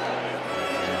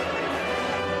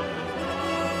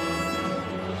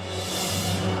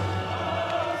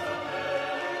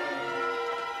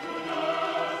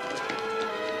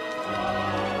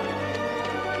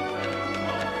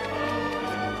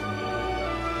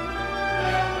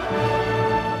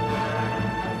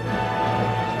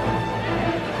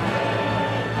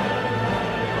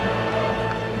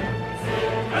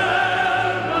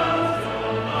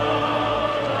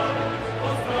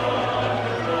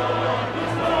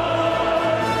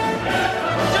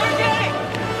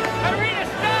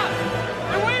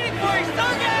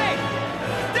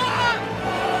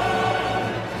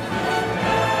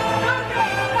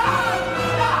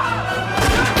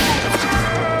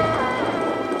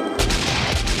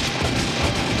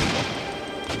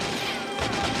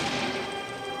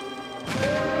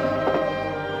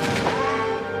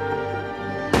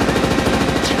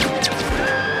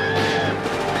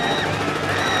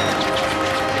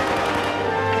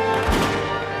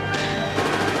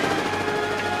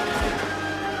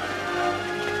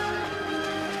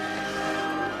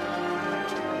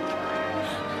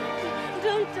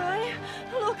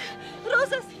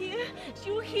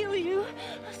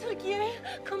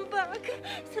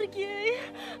 Sergei!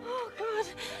 Oh, God!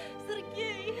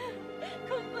 Sergei!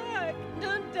 Come back!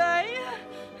 Don't die!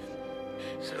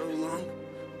 So long,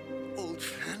 old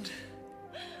friend.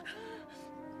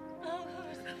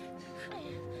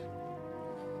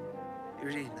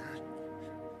 Irina.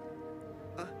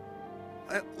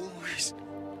 I always